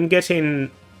units. I'm guessing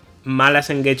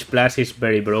Malas Engage Plus is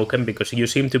very broken because you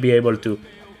seem to be able to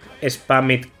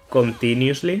spam it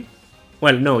continuously.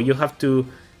 Well, no, you have to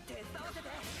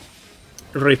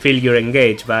refill your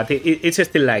engage, but it's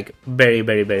still like very,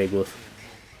 very, very good.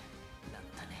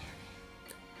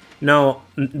 No,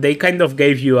 they kind of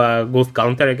gave you a good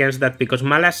counter against that because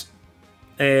Malas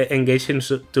engage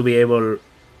seems to be able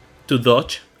to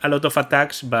dodge a lot of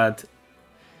attacks, but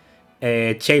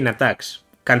chain attacks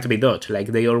can't be dodged. Like,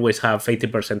 they always have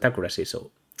 80% accuracy, so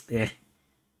yeah.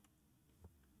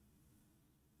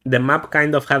 The map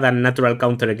kind of had a natural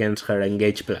counter against her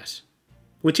Engage Plus,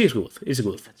 which is good. It's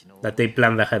good that they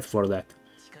planned ahead for that.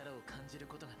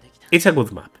 It's a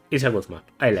good map. It's a good map.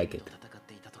 I like it.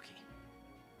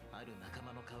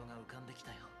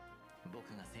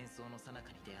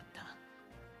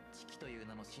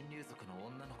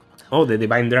 Oh, the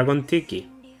Divine Dragon Tiki.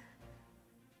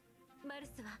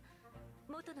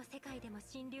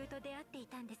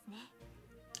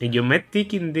 You met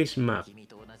Tiki in this map.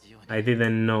 I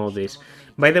didn't know this.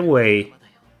 By the way,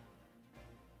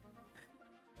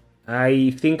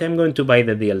 I think I'm going to buy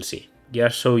the DLC.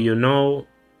 Just so you know.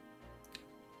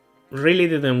 Really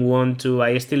didn't want to.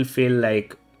 I still feel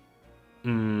like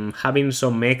having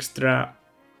some extra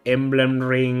emblem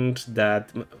rings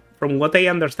that, from what I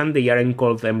understand, they aren't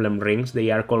called emblem rings.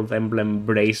 They are called emblem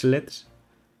bracelets.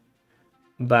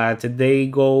 But they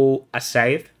go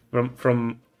aside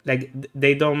from like,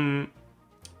 they don't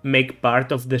make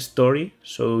part of the story,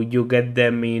 so you get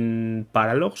them in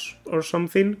paralogs or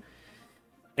something,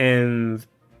 and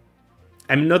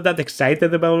I'm not that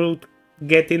excited about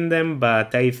getting them,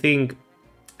 but I think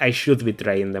I should be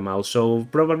trying them out. So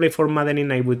probably for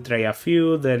Maddening I would try a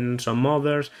few, then some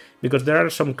others, because there are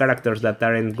some characters that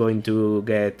aren't going to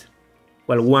get,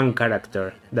 well, one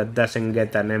character that doesn't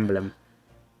get an emblem,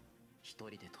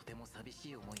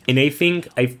 and I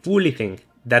fully think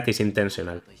that is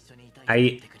intentional.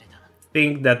 I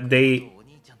think that they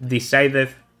decided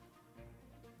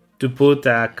to put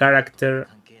a character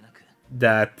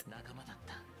that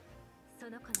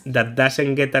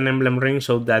doesn't get an emblem ring,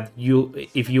 so that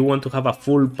if you want to have a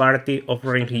full party of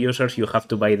ring users, you have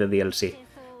to buy the DLC.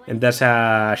 And that's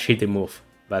a shitty move,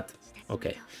 but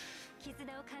okay.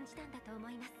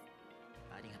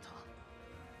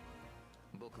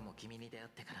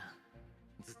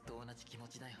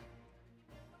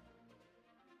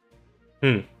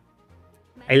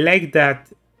 I like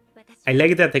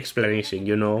that explanation,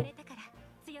 you know,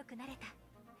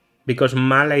 because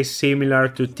Mala is similar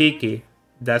to Tiki.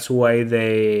 That's why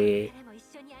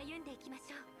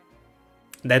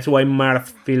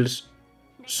Marth feels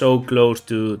so close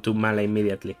to Mala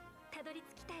immediately.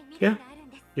 Yeah,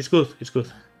 it's good, it's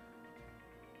good.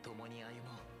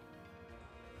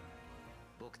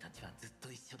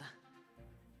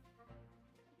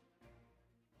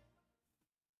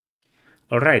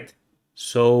 Alright,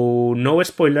 so no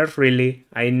spoilers really.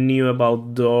 I knew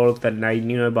about Dorth and I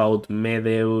knew about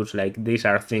Medeus, like these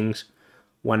are things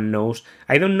one knows.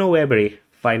 I don't know every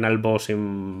final boss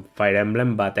in Fire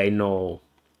Emblem, but I know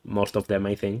most of them,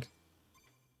 I think.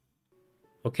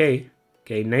 Okay,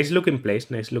 nice looking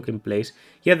place, nice looking place.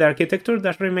 Yeah, the architecture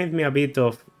does remind me a bit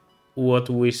of what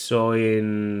we saw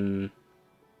in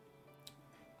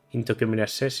Tokyo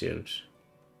Mirage Sessions.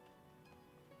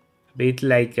 A bit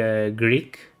like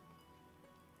Greek.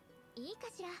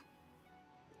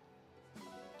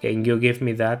 Can you give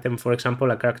me that? And for example,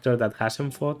 a character that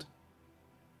hasn't fought?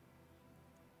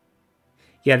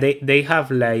 Yeah, they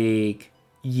have like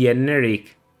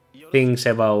generic things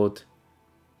about...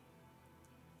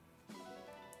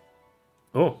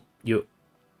 Oh, you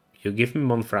give me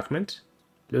Mon fragments?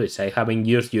 Luis, I haven't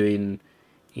used you in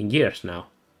years now.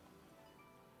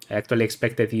 I actually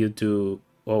expected you to...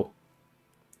 Oh.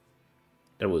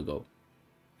 There we go.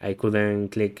 I couldn't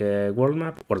click world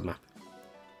map.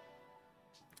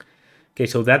 Okay,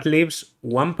 so that leaves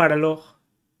one paralog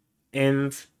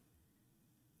and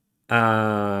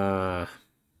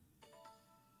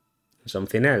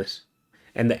something else,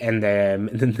 and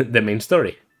the main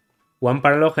story. One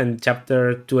paralog and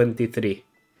chapter 23.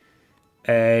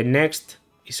 Next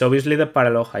is obviously the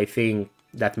paralog. I think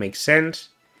that makes sense.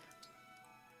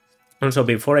 Also,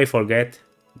 before I forget,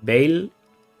 Veil,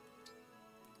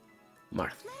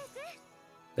 Marth.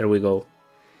 There we go.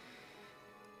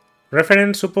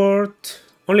 Reference support,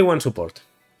 only one support.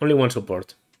 Only one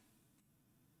support.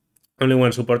 Only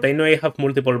one support. I know I have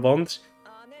multiple bonds.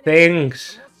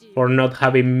 Thanks for not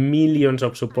having millions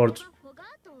of supports.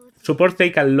 Supports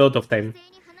take a lot of time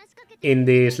in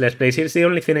this Let's Play. It's the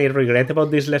only thing I regret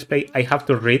about this Let's Play. I have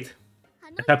to read.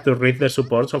 I have to read the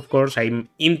supports. Of course, I'm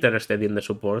interested in the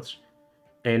supports.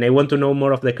 And I want to know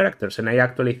more of the characters. And I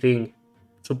actually think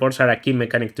supports are a key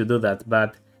mechanic to do that.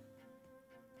 But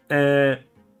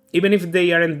even if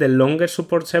they aren't the longest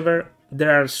supports ever,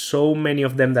 there are so many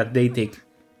of them that they take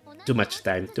too much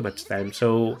time.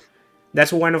 So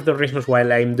that's one of the reasons why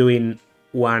I'm doing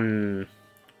one,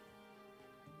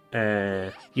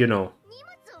 you know,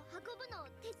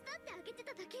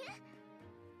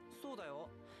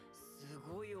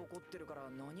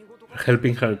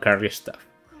 helping her carry stuff.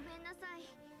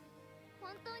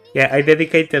 Yeah, I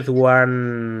dedicated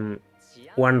one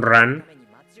run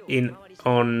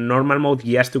on normal mode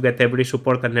just to get every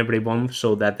support and every bomb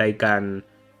so that I can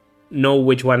know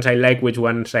which ones I like, which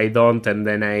ones I don't, and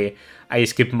then I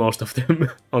skip most of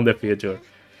them on the future.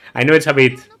 I know it's a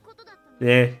bit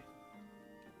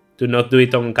to not do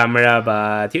it on camera,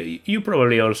 but you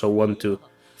probably also want to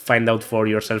find out for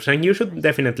yourselves, and you should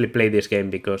definitely play this game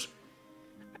because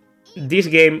this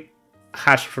game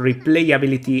has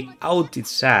replayability out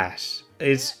its ass.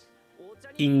 It's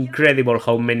incredible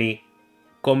how many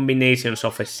combinations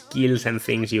of skills and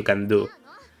things you can do.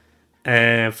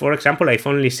 For example, I've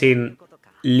only seen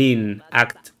Lin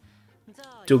act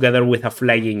together with a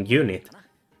flying unit,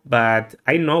 but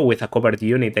I know with a covered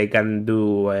unit I can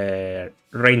do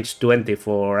range 20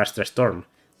 for Astra Storm.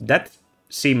 That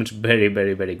seems very,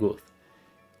 very, very good.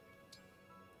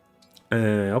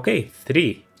 Okay,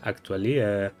 3 actually.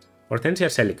 Hortensia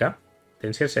Celica.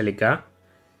 Hortensia Celica.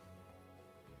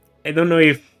 I don't know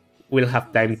if we'll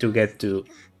have time to get to...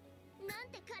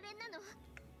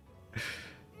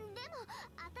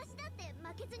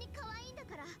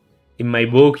 In my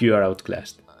book, you are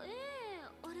outclassed.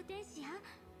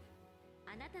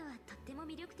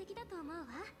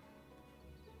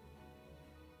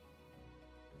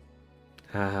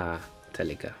 Ah,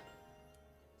 Celica.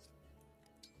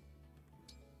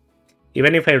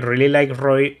 Even if I really like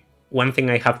Roy, one thing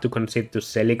I have to concede to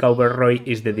Celica over Roy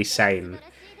is the design.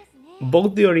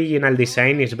 Both the original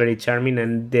design is very charming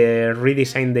and the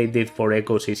redesign they did for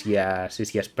Echoes is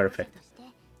just perfect.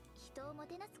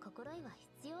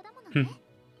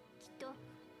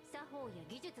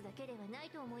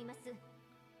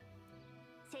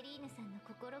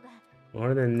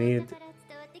 More than need.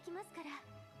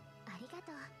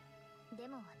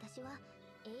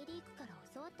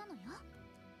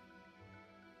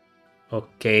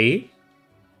 Okay.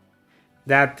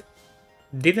 That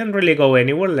didn't really go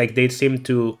anywhere, like they seem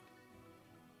to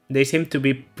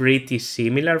be pretty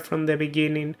similar from the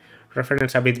beginning.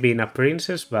 Reference a bit being a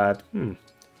princess, but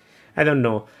I don't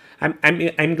know.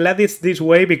 I'm glad it's this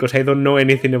way because I don't know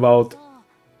anything about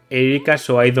Erika,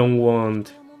 so I don't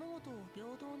want...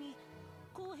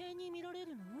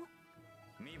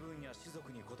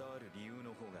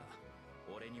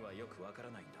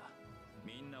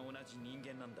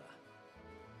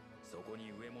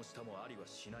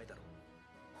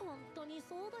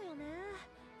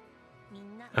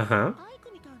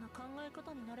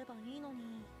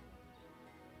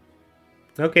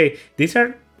 Okay, these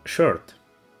are short.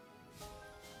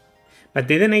 But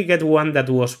didn't I get one that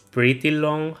was pretty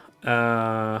long?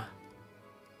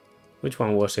 Which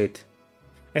one was it?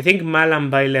 I think Mala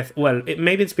and Byleth... Well,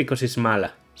 maybe it's because it's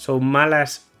Mala. So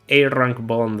Mala's A-rank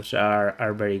bonds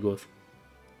are very good.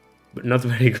 But not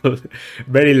very good.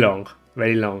 Very long.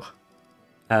 Very long.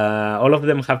 All of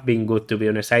them have been good, to be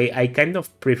honest. I kind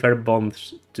of prefer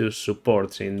bonds to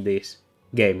supports in this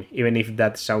game, even if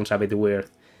that sounds a bit weird.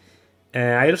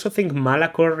 I also think Mala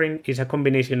Corrin is a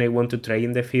combination I want to try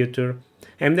in the future.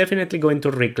 I'm definitely going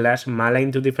to reclass Mala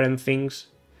into different things,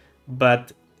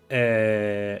 but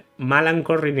Mala and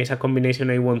Corrin is a combination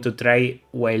I want to try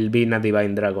while being a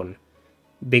Divine Dragon.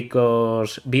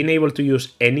 Because being able to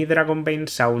use any Dragonbane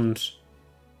sounds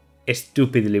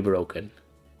stupidly broken.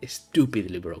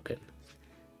 Stupidly broken.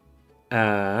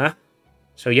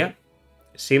 So yeah,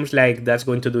 seems like that's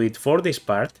going to do it for this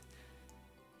part.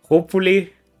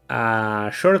 Hopefully a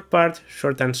short part,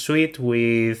 short and sweet,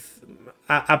 with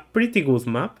a pretty good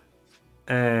map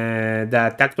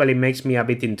that actually makes me a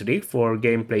bit intrigued for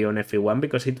gameplay on FE1,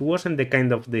 because it wasn't the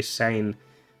kind of design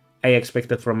I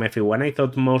expected from FE1. I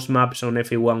thought most maps on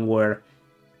FE1 were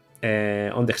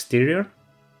on the exterior.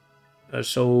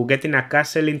 So getting a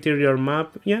castle interior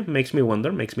map, yeah, makes me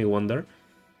wonder.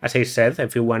 As I said,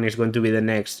 FE1 is going to be the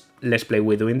next Let's Play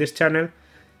we do in this channel.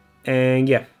 And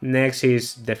yeah, next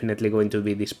is definitely going to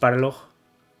be this paralogue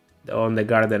on the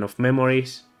Garden of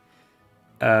Memories.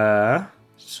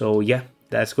 So yeah,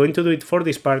 that's going to do it for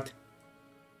this part.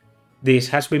 This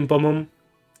has been Pomum.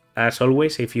 As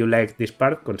always, if you like this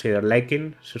part, consider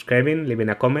liking, subscribing, leaving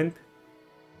a comment,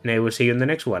 and I will see you in the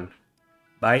next one.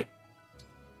 Bye.